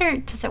 I wonder,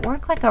 does it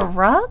work like a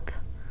rug?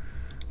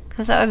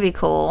 Because that would be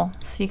cool.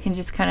 So you can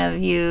just kind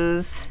of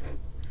use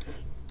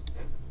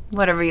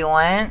whatever you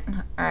want.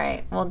 All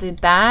right, we'll do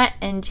that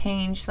and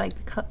change like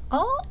the color.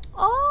 Oh.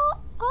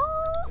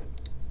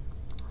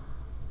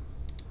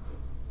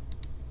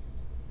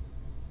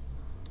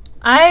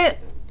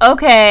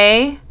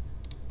 Okay.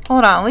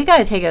 Hold on, we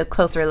gotta take a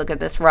closer look at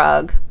this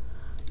rug.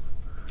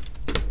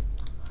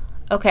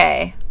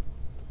 Okay.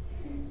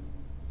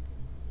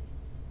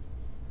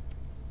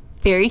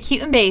 Very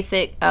cute and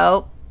basic.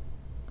 Oh.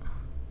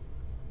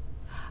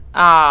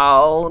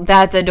 Oh,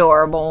 that's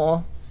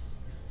adorable.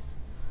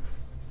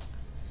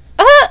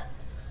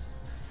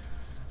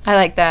 I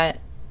like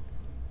that.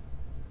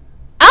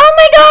 Oh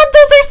my god,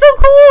 those are so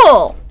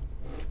cool!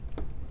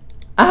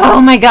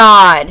 Oh my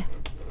god.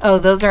 Oh,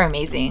 those are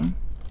amazing.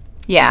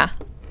 Yeah.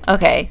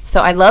 Okay,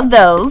 so I love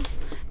those.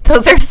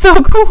 Those are so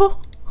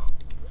cool.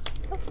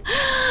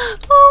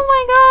 Oh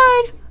my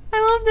god.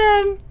 I love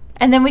them.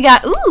 And then we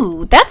got,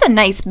 ooh, that's a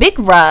nice big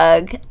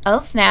rug. Oh,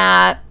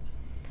 snap.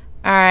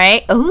 All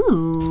right.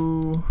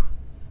 Ooh.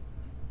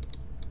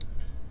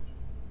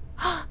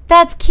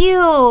 That's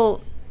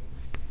cute.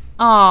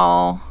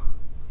 Oh.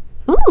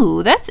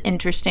 Ooh, that's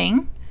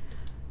interesting.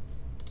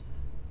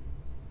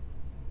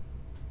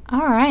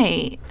 All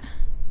right.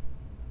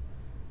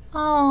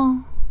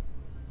 Oh.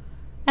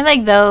 I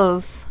like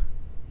those.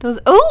 Those.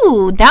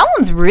 Ooh, that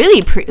one's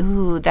really pretty.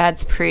 Ooh,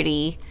 that's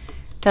pretty.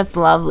 That's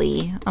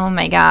lovely. Oh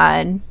my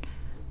god.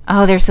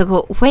 Oh, they're so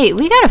cool. Wait,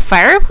 we got a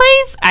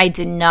fireplace? I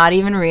did not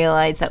even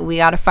realize that we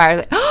got a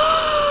fireplace.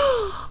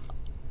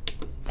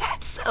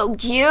 That's so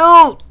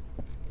cute.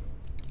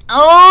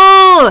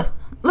 Oh,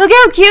 look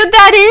how cute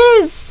that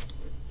is.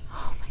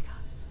 Oh my god.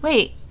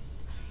 Wait. It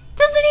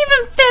doesn't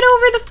even fit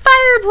over the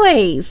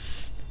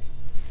fireplace.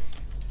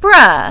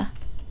 Bruh.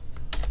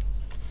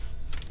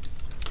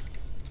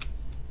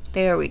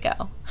 There we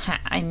go.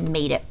 I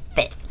made it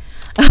fit.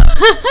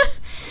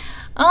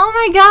 Oh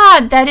my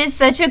god, that is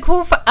such a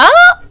cool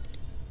oh!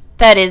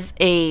 That is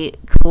a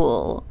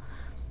cool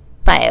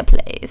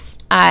fireplace.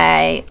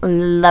 I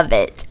love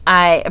it.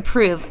 I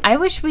approve. I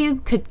wish we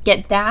could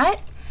get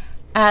that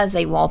as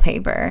a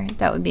wallpaper.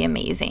 That would be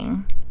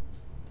amazing.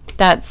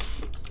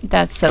 That's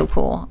so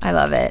cool. I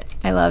love it.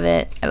 I love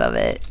it. I love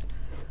it.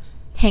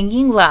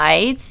 Hanging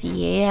lights.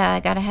 Yeah, I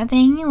gotta have the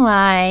hanging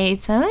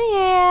lights. Oh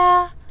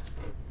yeah.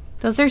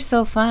 Those are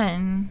so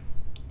fun.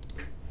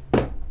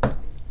 Hi,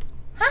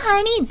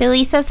 honey.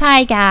 Billy says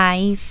hi,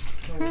 guys.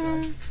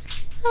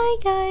 Hi,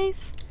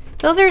 guys.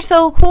 Those are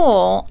so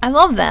cool. I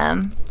love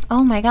them.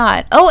 Oh my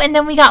god. Oh, and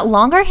then we got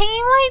longer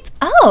hanging lights?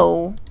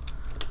 Oh.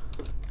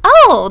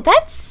 Oh,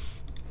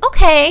 that's...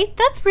 Okay,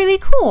 that's really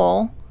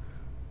cool.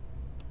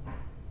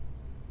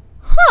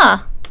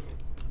 Huh.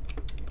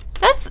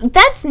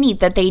 That's neat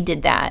that they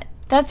did that.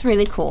 That's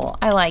really cool.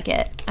 I like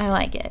it. I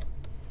like it.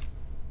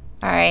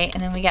 Alright,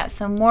 and then we got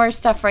some more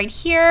stuff right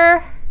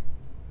here.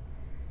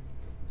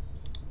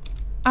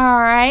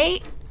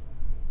 Alright.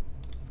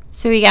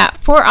 So we got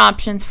 4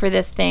 options for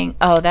this thing.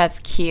 Oh, that's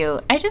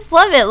cute. I just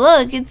love it.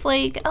 Look, it's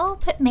like, oh,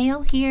 put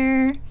mail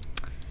here.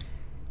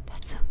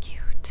 That's so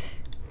cute.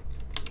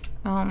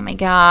 Oh my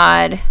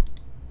god.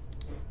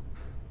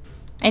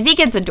 I think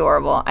it's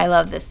adorable. I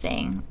love this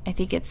thing. I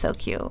think it's so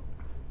cute.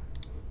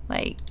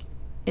 Like,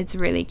 it's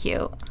really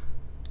cute.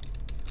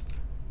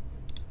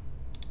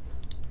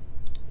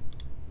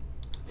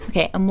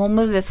 Okay, and we'll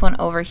move this one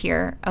over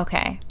here.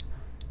 Okay.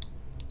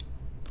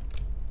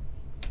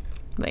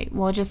 Wait,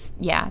 we'll just,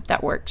 yeah,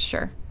 that works,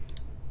 sure.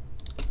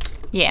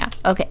 Yeah,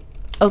 okay,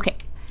 okay.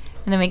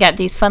 And then we got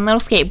these fun little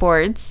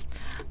skateboards.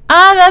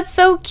 Ah, that's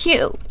so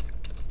cute.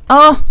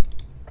 Oh,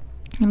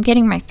 I'm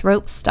getting my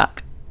throat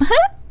stuck.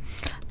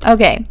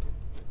 Okay.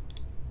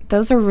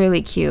 Those are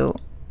really cute.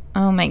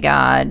 Oh my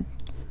god.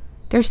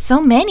 There's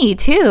so many,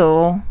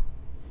 too.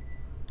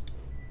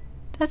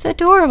 That's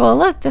adorable.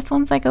 Look, this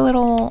one's like a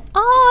little,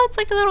 oh, it's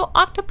like a little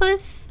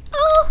octopus.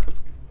 Oh,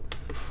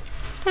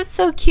 that's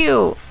so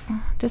cute.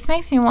 This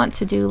makes me want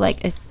to do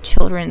like a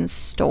children's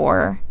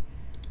store,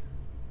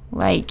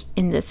 like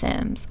in The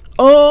Sims.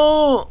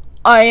 Oh,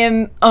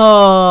 I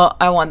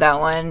want that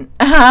one.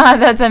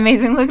 That's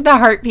amazing. Look at the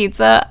heart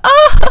pizza.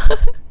 Oh,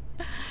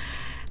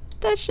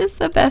 that's just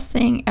the best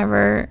thing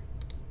ever.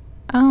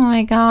 Oh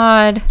my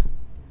god.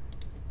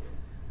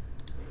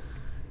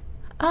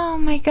 Oh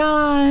my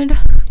god.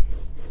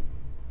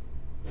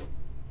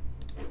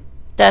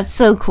 That's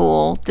so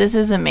cool. This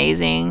is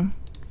amazing.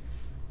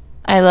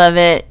 I love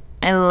it.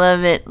 I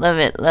love it, love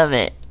it, love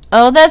it.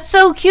 Oh, that's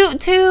so cute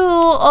too.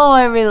 Oh,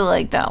 I really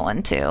like that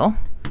one too.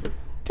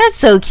 That's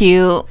so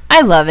cute.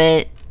 I love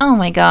it. Oh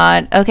my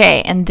god.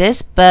 Okay, and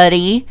this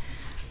buddy,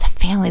 the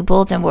family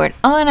bulletin board.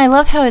 Oh, and I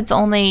love how it's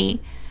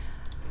only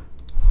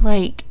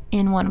like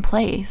in one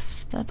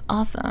place. That's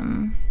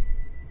awesome.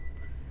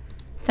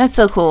 That's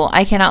so cool.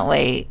 I cannot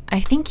wait.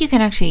 I think you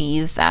can actually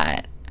use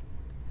that.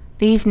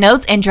 Leave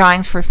notes and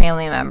drawings for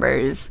family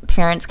members.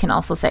 Parents can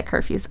also set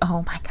curfews.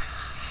 Oh my god.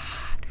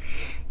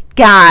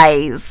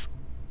 Guys,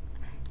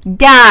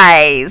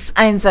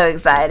 I'm so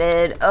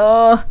excited.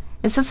 Oh,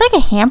 is this like a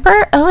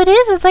hamper? Oh, it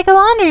is. It's like a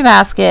laundry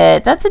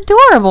basket. That's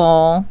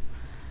adorable.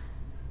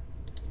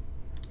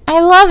 I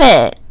love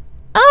it.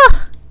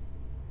 Oh,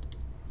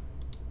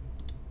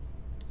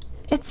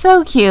 it's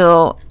so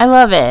cute. I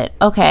love it.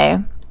 Okay,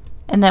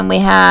 and then we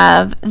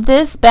have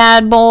this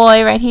bad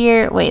boy right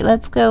here. Wait,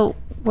 let's go.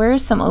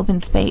 Where's some open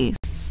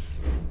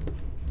space?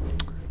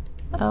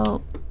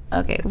 Oh.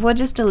 Okay, we'll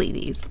just delete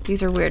these.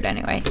 These are weird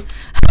anyway.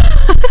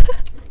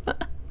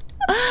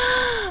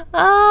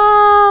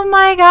 Oh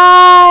my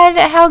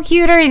god, how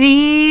cute are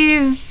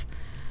these?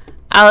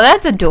 Oh,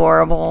 that's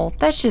adorable.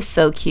 That's just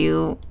so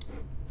cute.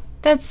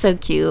 That's so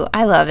cute.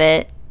 I love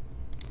it.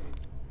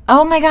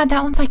 Oh my god,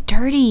 that one's like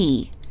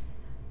dirty.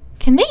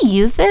 Can they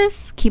use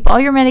this? Keep all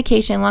your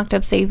medication locked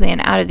up safely and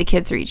out of the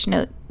kids' reach.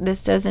 Note,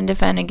 this doesn't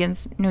defend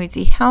against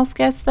noisy house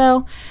guests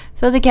though.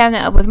 Fill the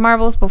cabinet up with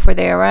marbles before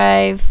they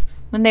arrive.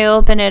 When they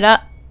open it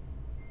up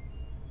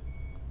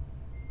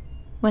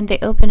when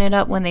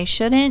they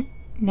shouldn't.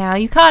 Now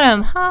you caught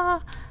them.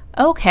 Ha.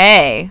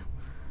 Okay.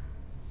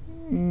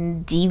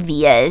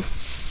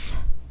 Devious.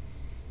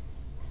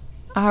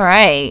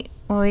 Alright.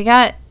 Well, we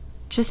got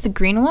just the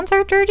green ones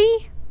are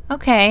dirty?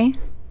 Okay.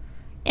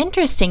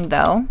 Interesting,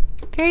 though.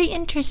 Very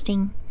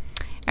interesting.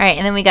 Alright,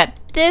 and then we got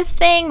this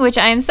thing, which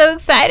I'm so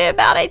excited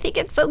about. I think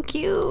it's so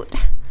cute.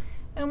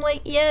 I'm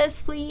like,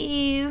 yes,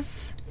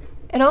 please.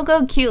 It'll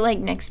go cute like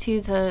next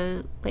to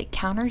the like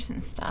counters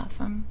and stuff.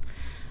 I'm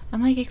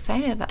like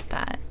excited about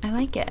that. I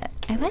like it.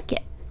 I like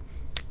it.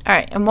 All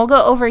right, and we'll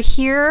go over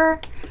here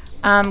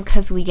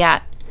cuz we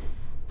got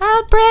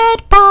a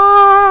bread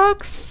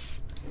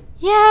box.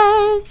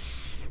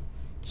 Yes.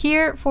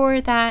 Here for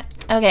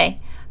that.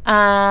 Okay.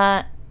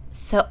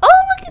 So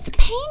oh, look, it's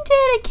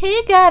painted. A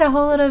kid got a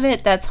hold of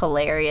it. That's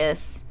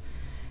hilarious.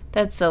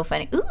 That's so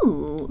funny.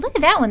 Ooh, look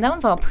at that one. That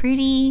one's all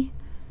pretty.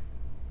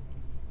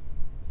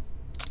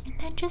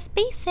 And just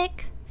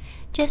basic.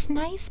 Just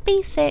nice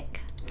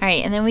basic. All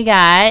right, and then we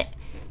got,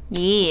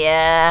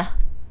 yeah.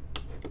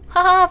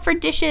 Haha, for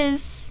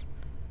dishes.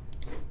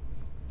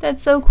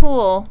 That's so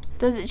cool.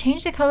 Does it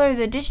change the color of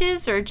the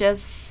dishes or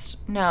just,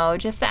 no,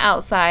 just the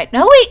outside?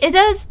 No, wait, it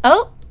does.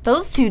 Oh,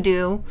 those two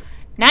do.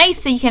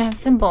 Nice, so you can have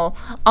simple.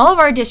 All of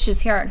our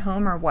dishes here at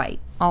home are white,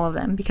 all of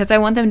them, because I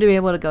want them to be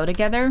able to go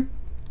together.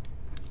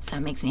 So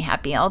that makes me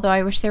happy. Although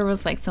I wish there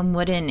was like some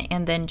wooden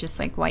and then just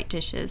like white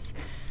dishes,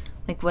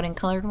 like wooden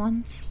colored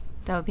ones.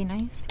 That would be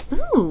nice.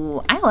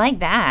 Ooh, I like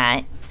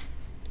that.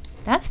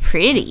 That's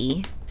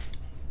pretty.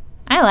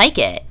 I like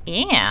it.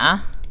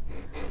 Yeah.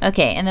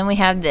 Okay, and then we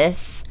have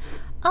this.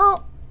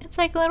 Oh, it's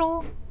like a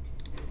little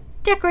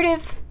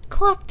decorative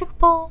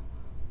collectible.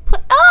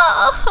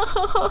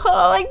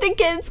 Oh, like the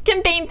kids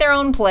can paint their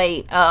own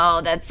plate. Oh,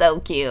 that's so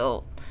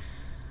cute.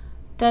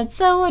 That's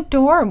so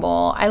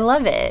adorable. I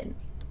love it.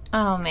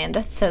 Oh man,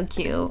 that's so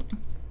cute.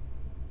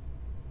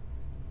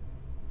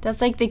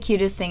 That's like the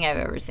cutest thing I've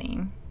ever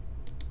seen.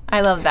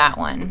 I love that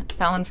one.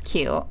 That one's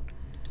cute.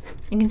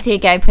 You can see a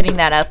guy putting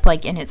that up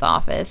like in his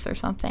office or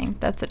something.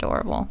 That's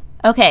adorable.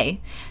 Okay,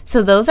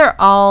 so those are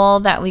all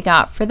that we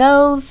got for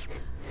those.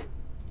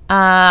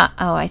 Oh,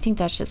 I think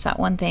that's just that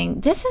one thing.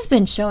 This has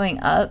been showing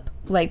up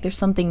like there's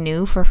something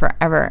new for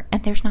forever,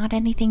 and there's not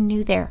anything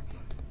new there.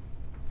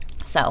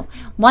 So,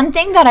 one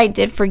thing that I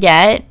did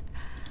forget,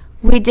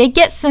 we did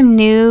get some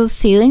new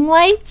ceiling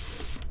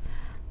lights,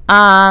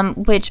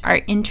 which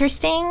are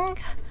interesting.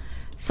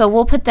 So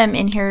we'll put them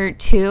in here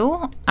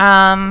too,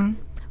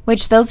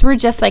 which those were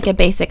just like a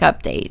basic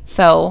update.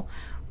 So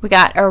we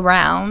got a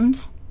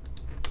round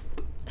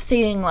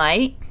ceiling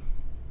light.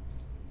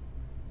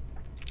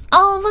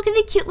 Oh, look at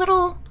the cute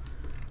little,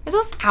 are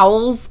those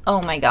owls?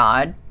 Oh my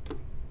god.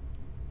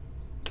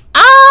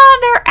 Ah,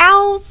 they're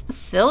owls.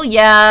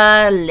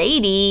 Seeya,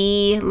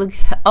 lady. Look,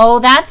 oh,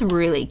 that's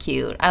really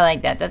cute. I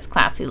like that. That's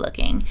classy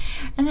looking.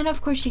 And then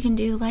of course you can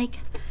do like,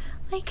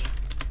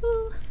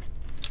 ooh.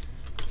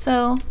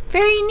 So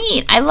very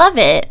neat. I love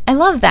it. I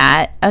love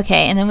that.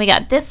 Okay, and then we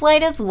got this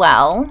light as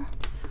well.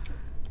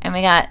 And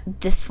we got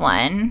this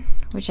one,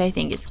 which I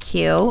think is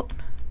cute.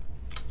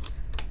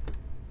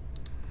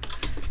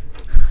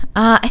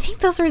 I think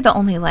those are the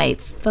only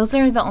lights. Those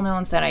are the only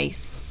ones that I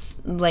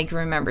like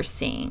remember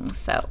seeing.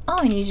 So, oh,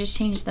 and you just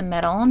changed the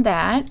metal on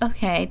that.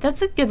 Okay,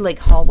 that's a good like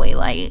hallway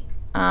light.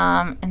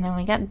 And then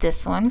we got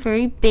this one,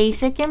 very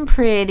basic and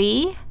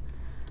pretty.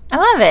 I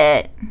love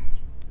it.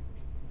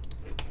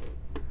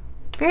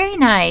 Very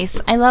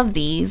nice. I love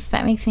these.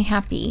 That makes me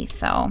happy.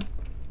 So,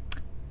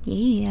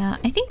 yeah,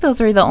 I think those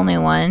are the only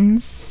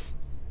ones.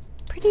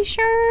 Pretty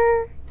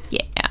sure.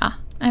 Yeah,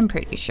 I'm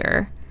pretty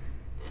sure.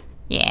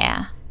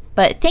 Yeah.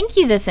 But thank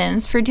you, The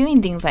Sims, for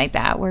doing things like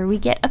that, where we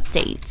get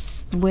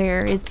updates,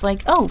 where it's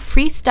like, oh,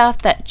 free stuff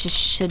that just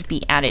should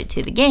be added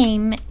to the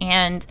game,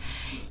 and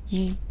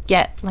you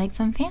get like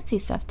some fancy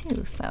stuff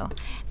too. So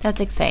that's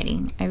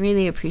exciting. I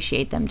really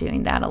appreciate them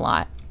doing that a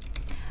lot.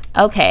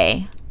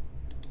 Okay,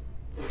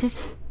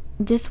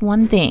 this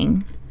one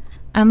thing,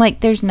 I'm like,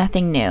 there's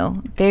nothing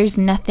new. There's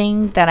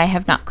nothing that I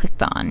have not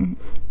clicked on.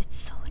 It's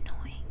so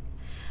annoying.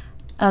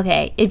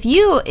 Okay,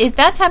 if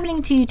that's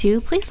happening to you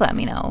too, please let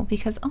me know,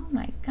 because oh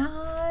my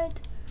god.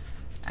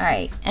 All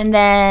right, and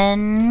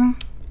then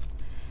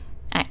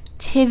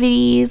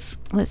activities.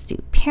 Let's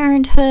do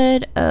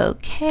Parenthood.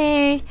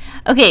 Okay,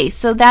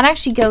 so that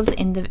actually goes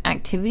in the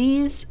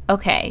activities.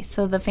 Okay,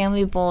 so the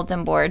family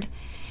bulletin board,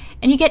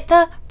 and you get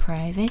the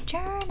private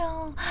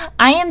journal.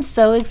 I am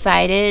so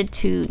excited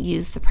to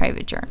use the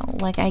private journal.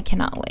 Like, I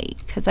cannot wait,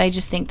 because I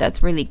just think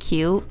that's really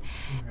cute.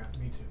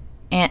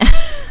 Yeah, me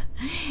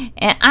too.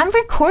 And I'm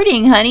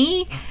recording,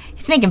 honey.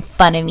 He's making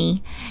fun of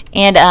me.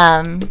 And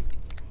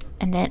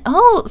then,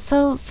 oh,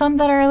 so some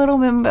that are a little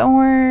bit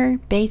more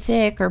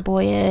basic or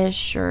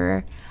boyish,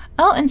 or,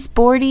 oh, and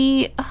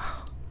sporty.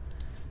 Oh,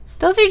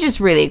 those are just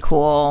really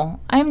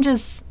cool.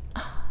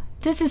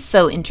 This is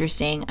so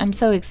interesting. I'm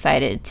so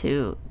excited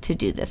to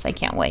do this. I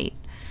can't wait.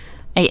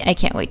 I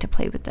can't wait to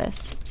play with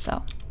this.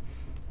 So,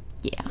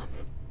 yeah.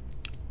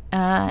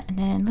 And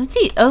then let's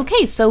see.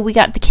 Okay, so we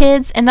got the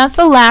kids, and that's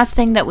the last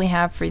thing that we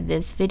have for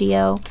this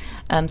video.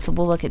 So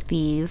we'll look at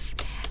these.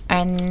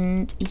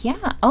 And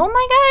yeah, oh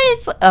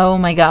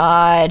my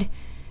god,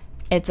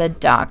 it's a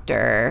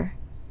doctor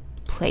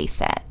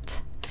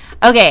playset.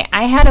 Okay,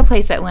 I had a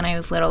playset when I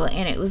was little,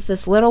 and it was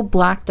this little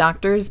black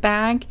doctor's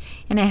bag,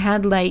 and it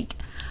had like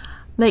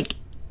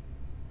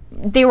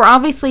they were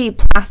obviously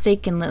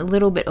plastic and a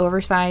little bit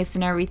oversized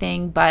and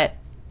everything, but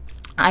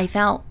I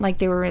felt like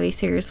they were really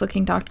serious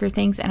looking doctor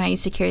things, and I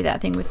used to carry that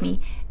thing with me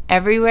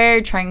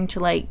everywhere, trying to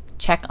like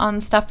check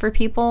on stuff for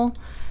people.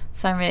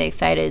 So I'm really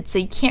excited. So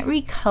you can't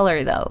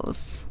recolor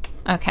those.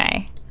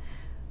 Okay,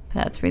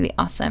 that's really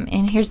awesome.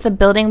 And here's the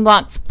building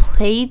blocks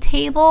play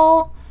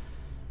table.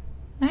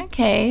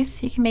 Okay,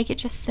 so you can make it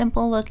just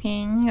simple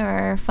looking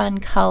or fun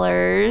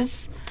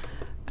colors.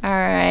 All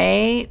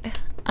right.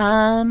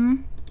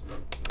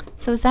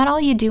 So is that all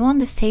you do on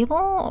this table,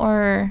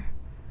 or?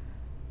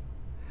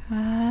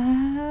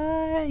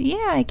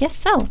 Yeah, I guess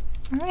so.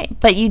 All right,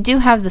 but you do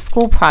have the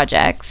school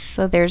projects.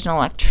 So there's an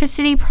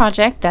electricity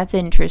project. That's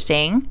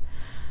interesting.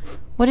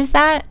 What is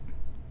that?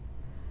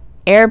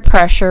 Air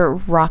pressure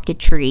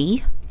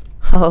rocketry.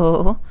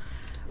 Oh.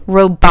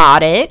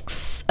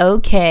 Robotics.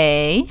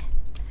 Okay.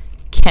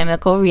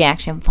 Chemical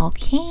reaction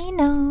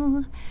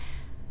volcano.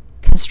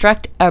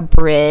 Construct a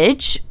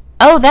bridge.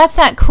 Oh, that's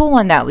that cool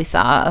one that we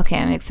saw. Okay,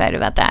 I'm excited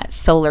about that.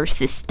 Solar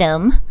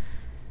system.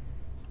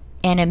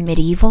 And a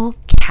medieval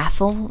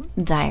castle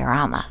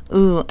diorama.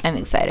 Ooh, I'm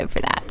excited for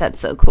that. That's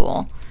so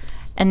cool.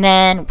 And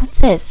then, what's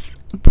this?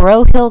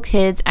 Bro Hill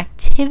Kids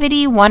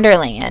Activity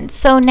Wonderland.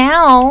 So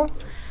now,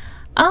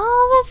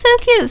 oh, that's so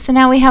cute. So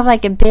now we have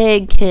like a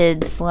big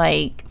kids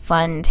like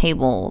fun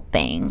table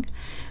thing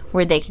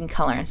where they can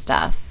color and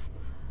stuff.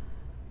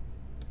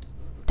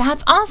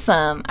 That's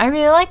awesome. I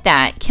really like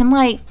that. Can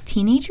like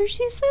teenagers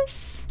use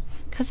this?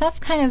 Because that's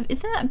kind of,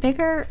 isn't that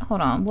bigger?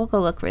 Hold on, we'll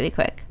go look really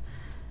quick.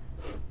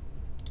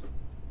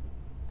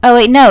 Oh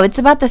wait, no, it's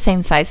about the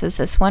same size as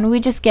this one. We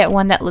just get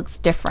one that looks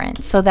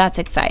different. So that's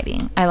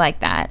exciting. I like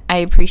that. I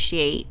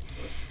appreciate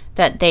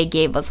that they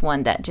gave us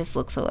one that just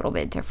looks a little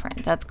bit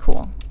different. That's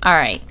cool. All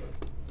right.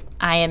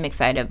 I am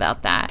excited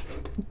about that.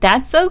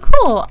 That's so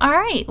cool. All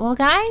right. Well,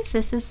 guys,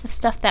 this is the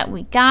stuff that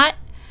we got.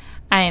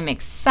 I am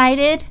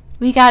excited.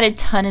 We got a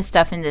ton of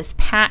stuff in this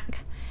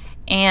pack.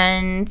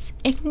 And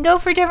it can go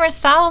for different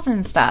styles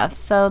and stuff.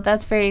 So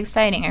that's very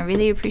exciting. I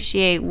really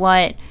appreciate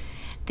what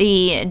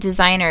the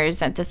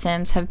designers at The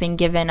Sims have been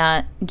giving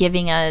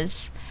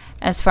us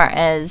as far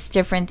as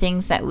different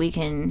things that we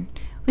can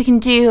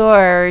do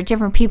or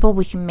different people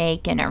we can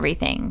make and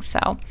everything.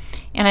 So,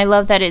 and I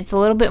love that it's a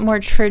little bit more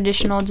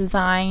traditional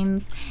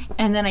designs.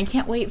 And then I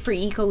can't wait for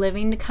Eco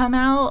Living to come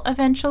out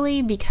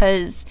eventually,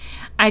 because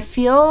I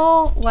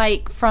feel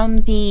like from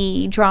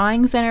the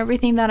drawings and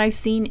everything that I've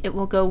seen, it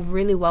will go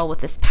really well with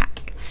this pack.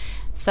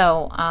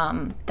 So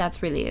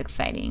that's really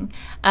exciting.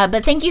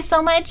 But thank you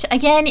so much.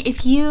 Again,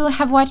 if you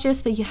have watched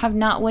this but you have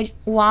not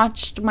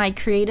watched my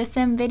Create a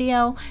Sim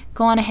video,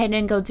 go on ahead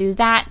and go do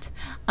that.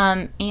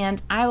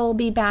 And I will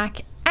be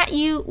back at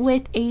you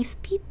with a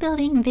speed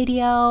building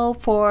video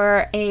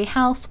for a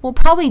house. We'll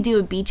probably do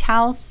a beach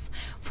house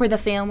for the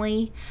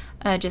family,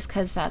 just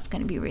because that's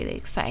going to be really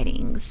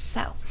exciting.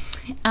 So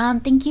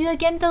thank you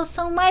again though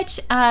so much.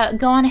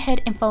 Go on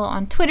ahead and follow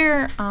on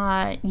Twitter.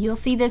 You'll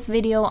see this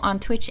video on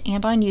Twitch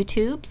and on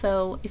YouTube,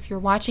 so if you're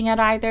watching at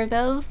either of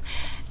those,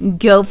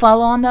 go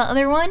follow on the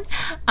other one.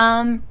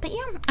 But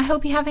yeah, I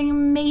hope you have an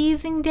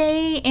amazing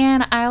day,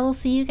 and I will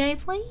see you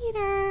guys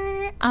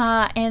later.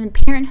 And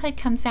Parenthood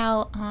comes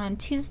out on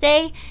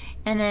Tuesday,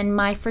 and then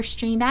my first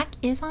stream back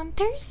is on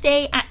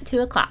Thursday at 2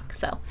 o'clock.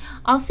 So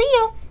I'll see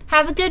you.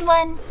 Have a good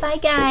one. Bye,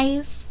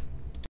 guys.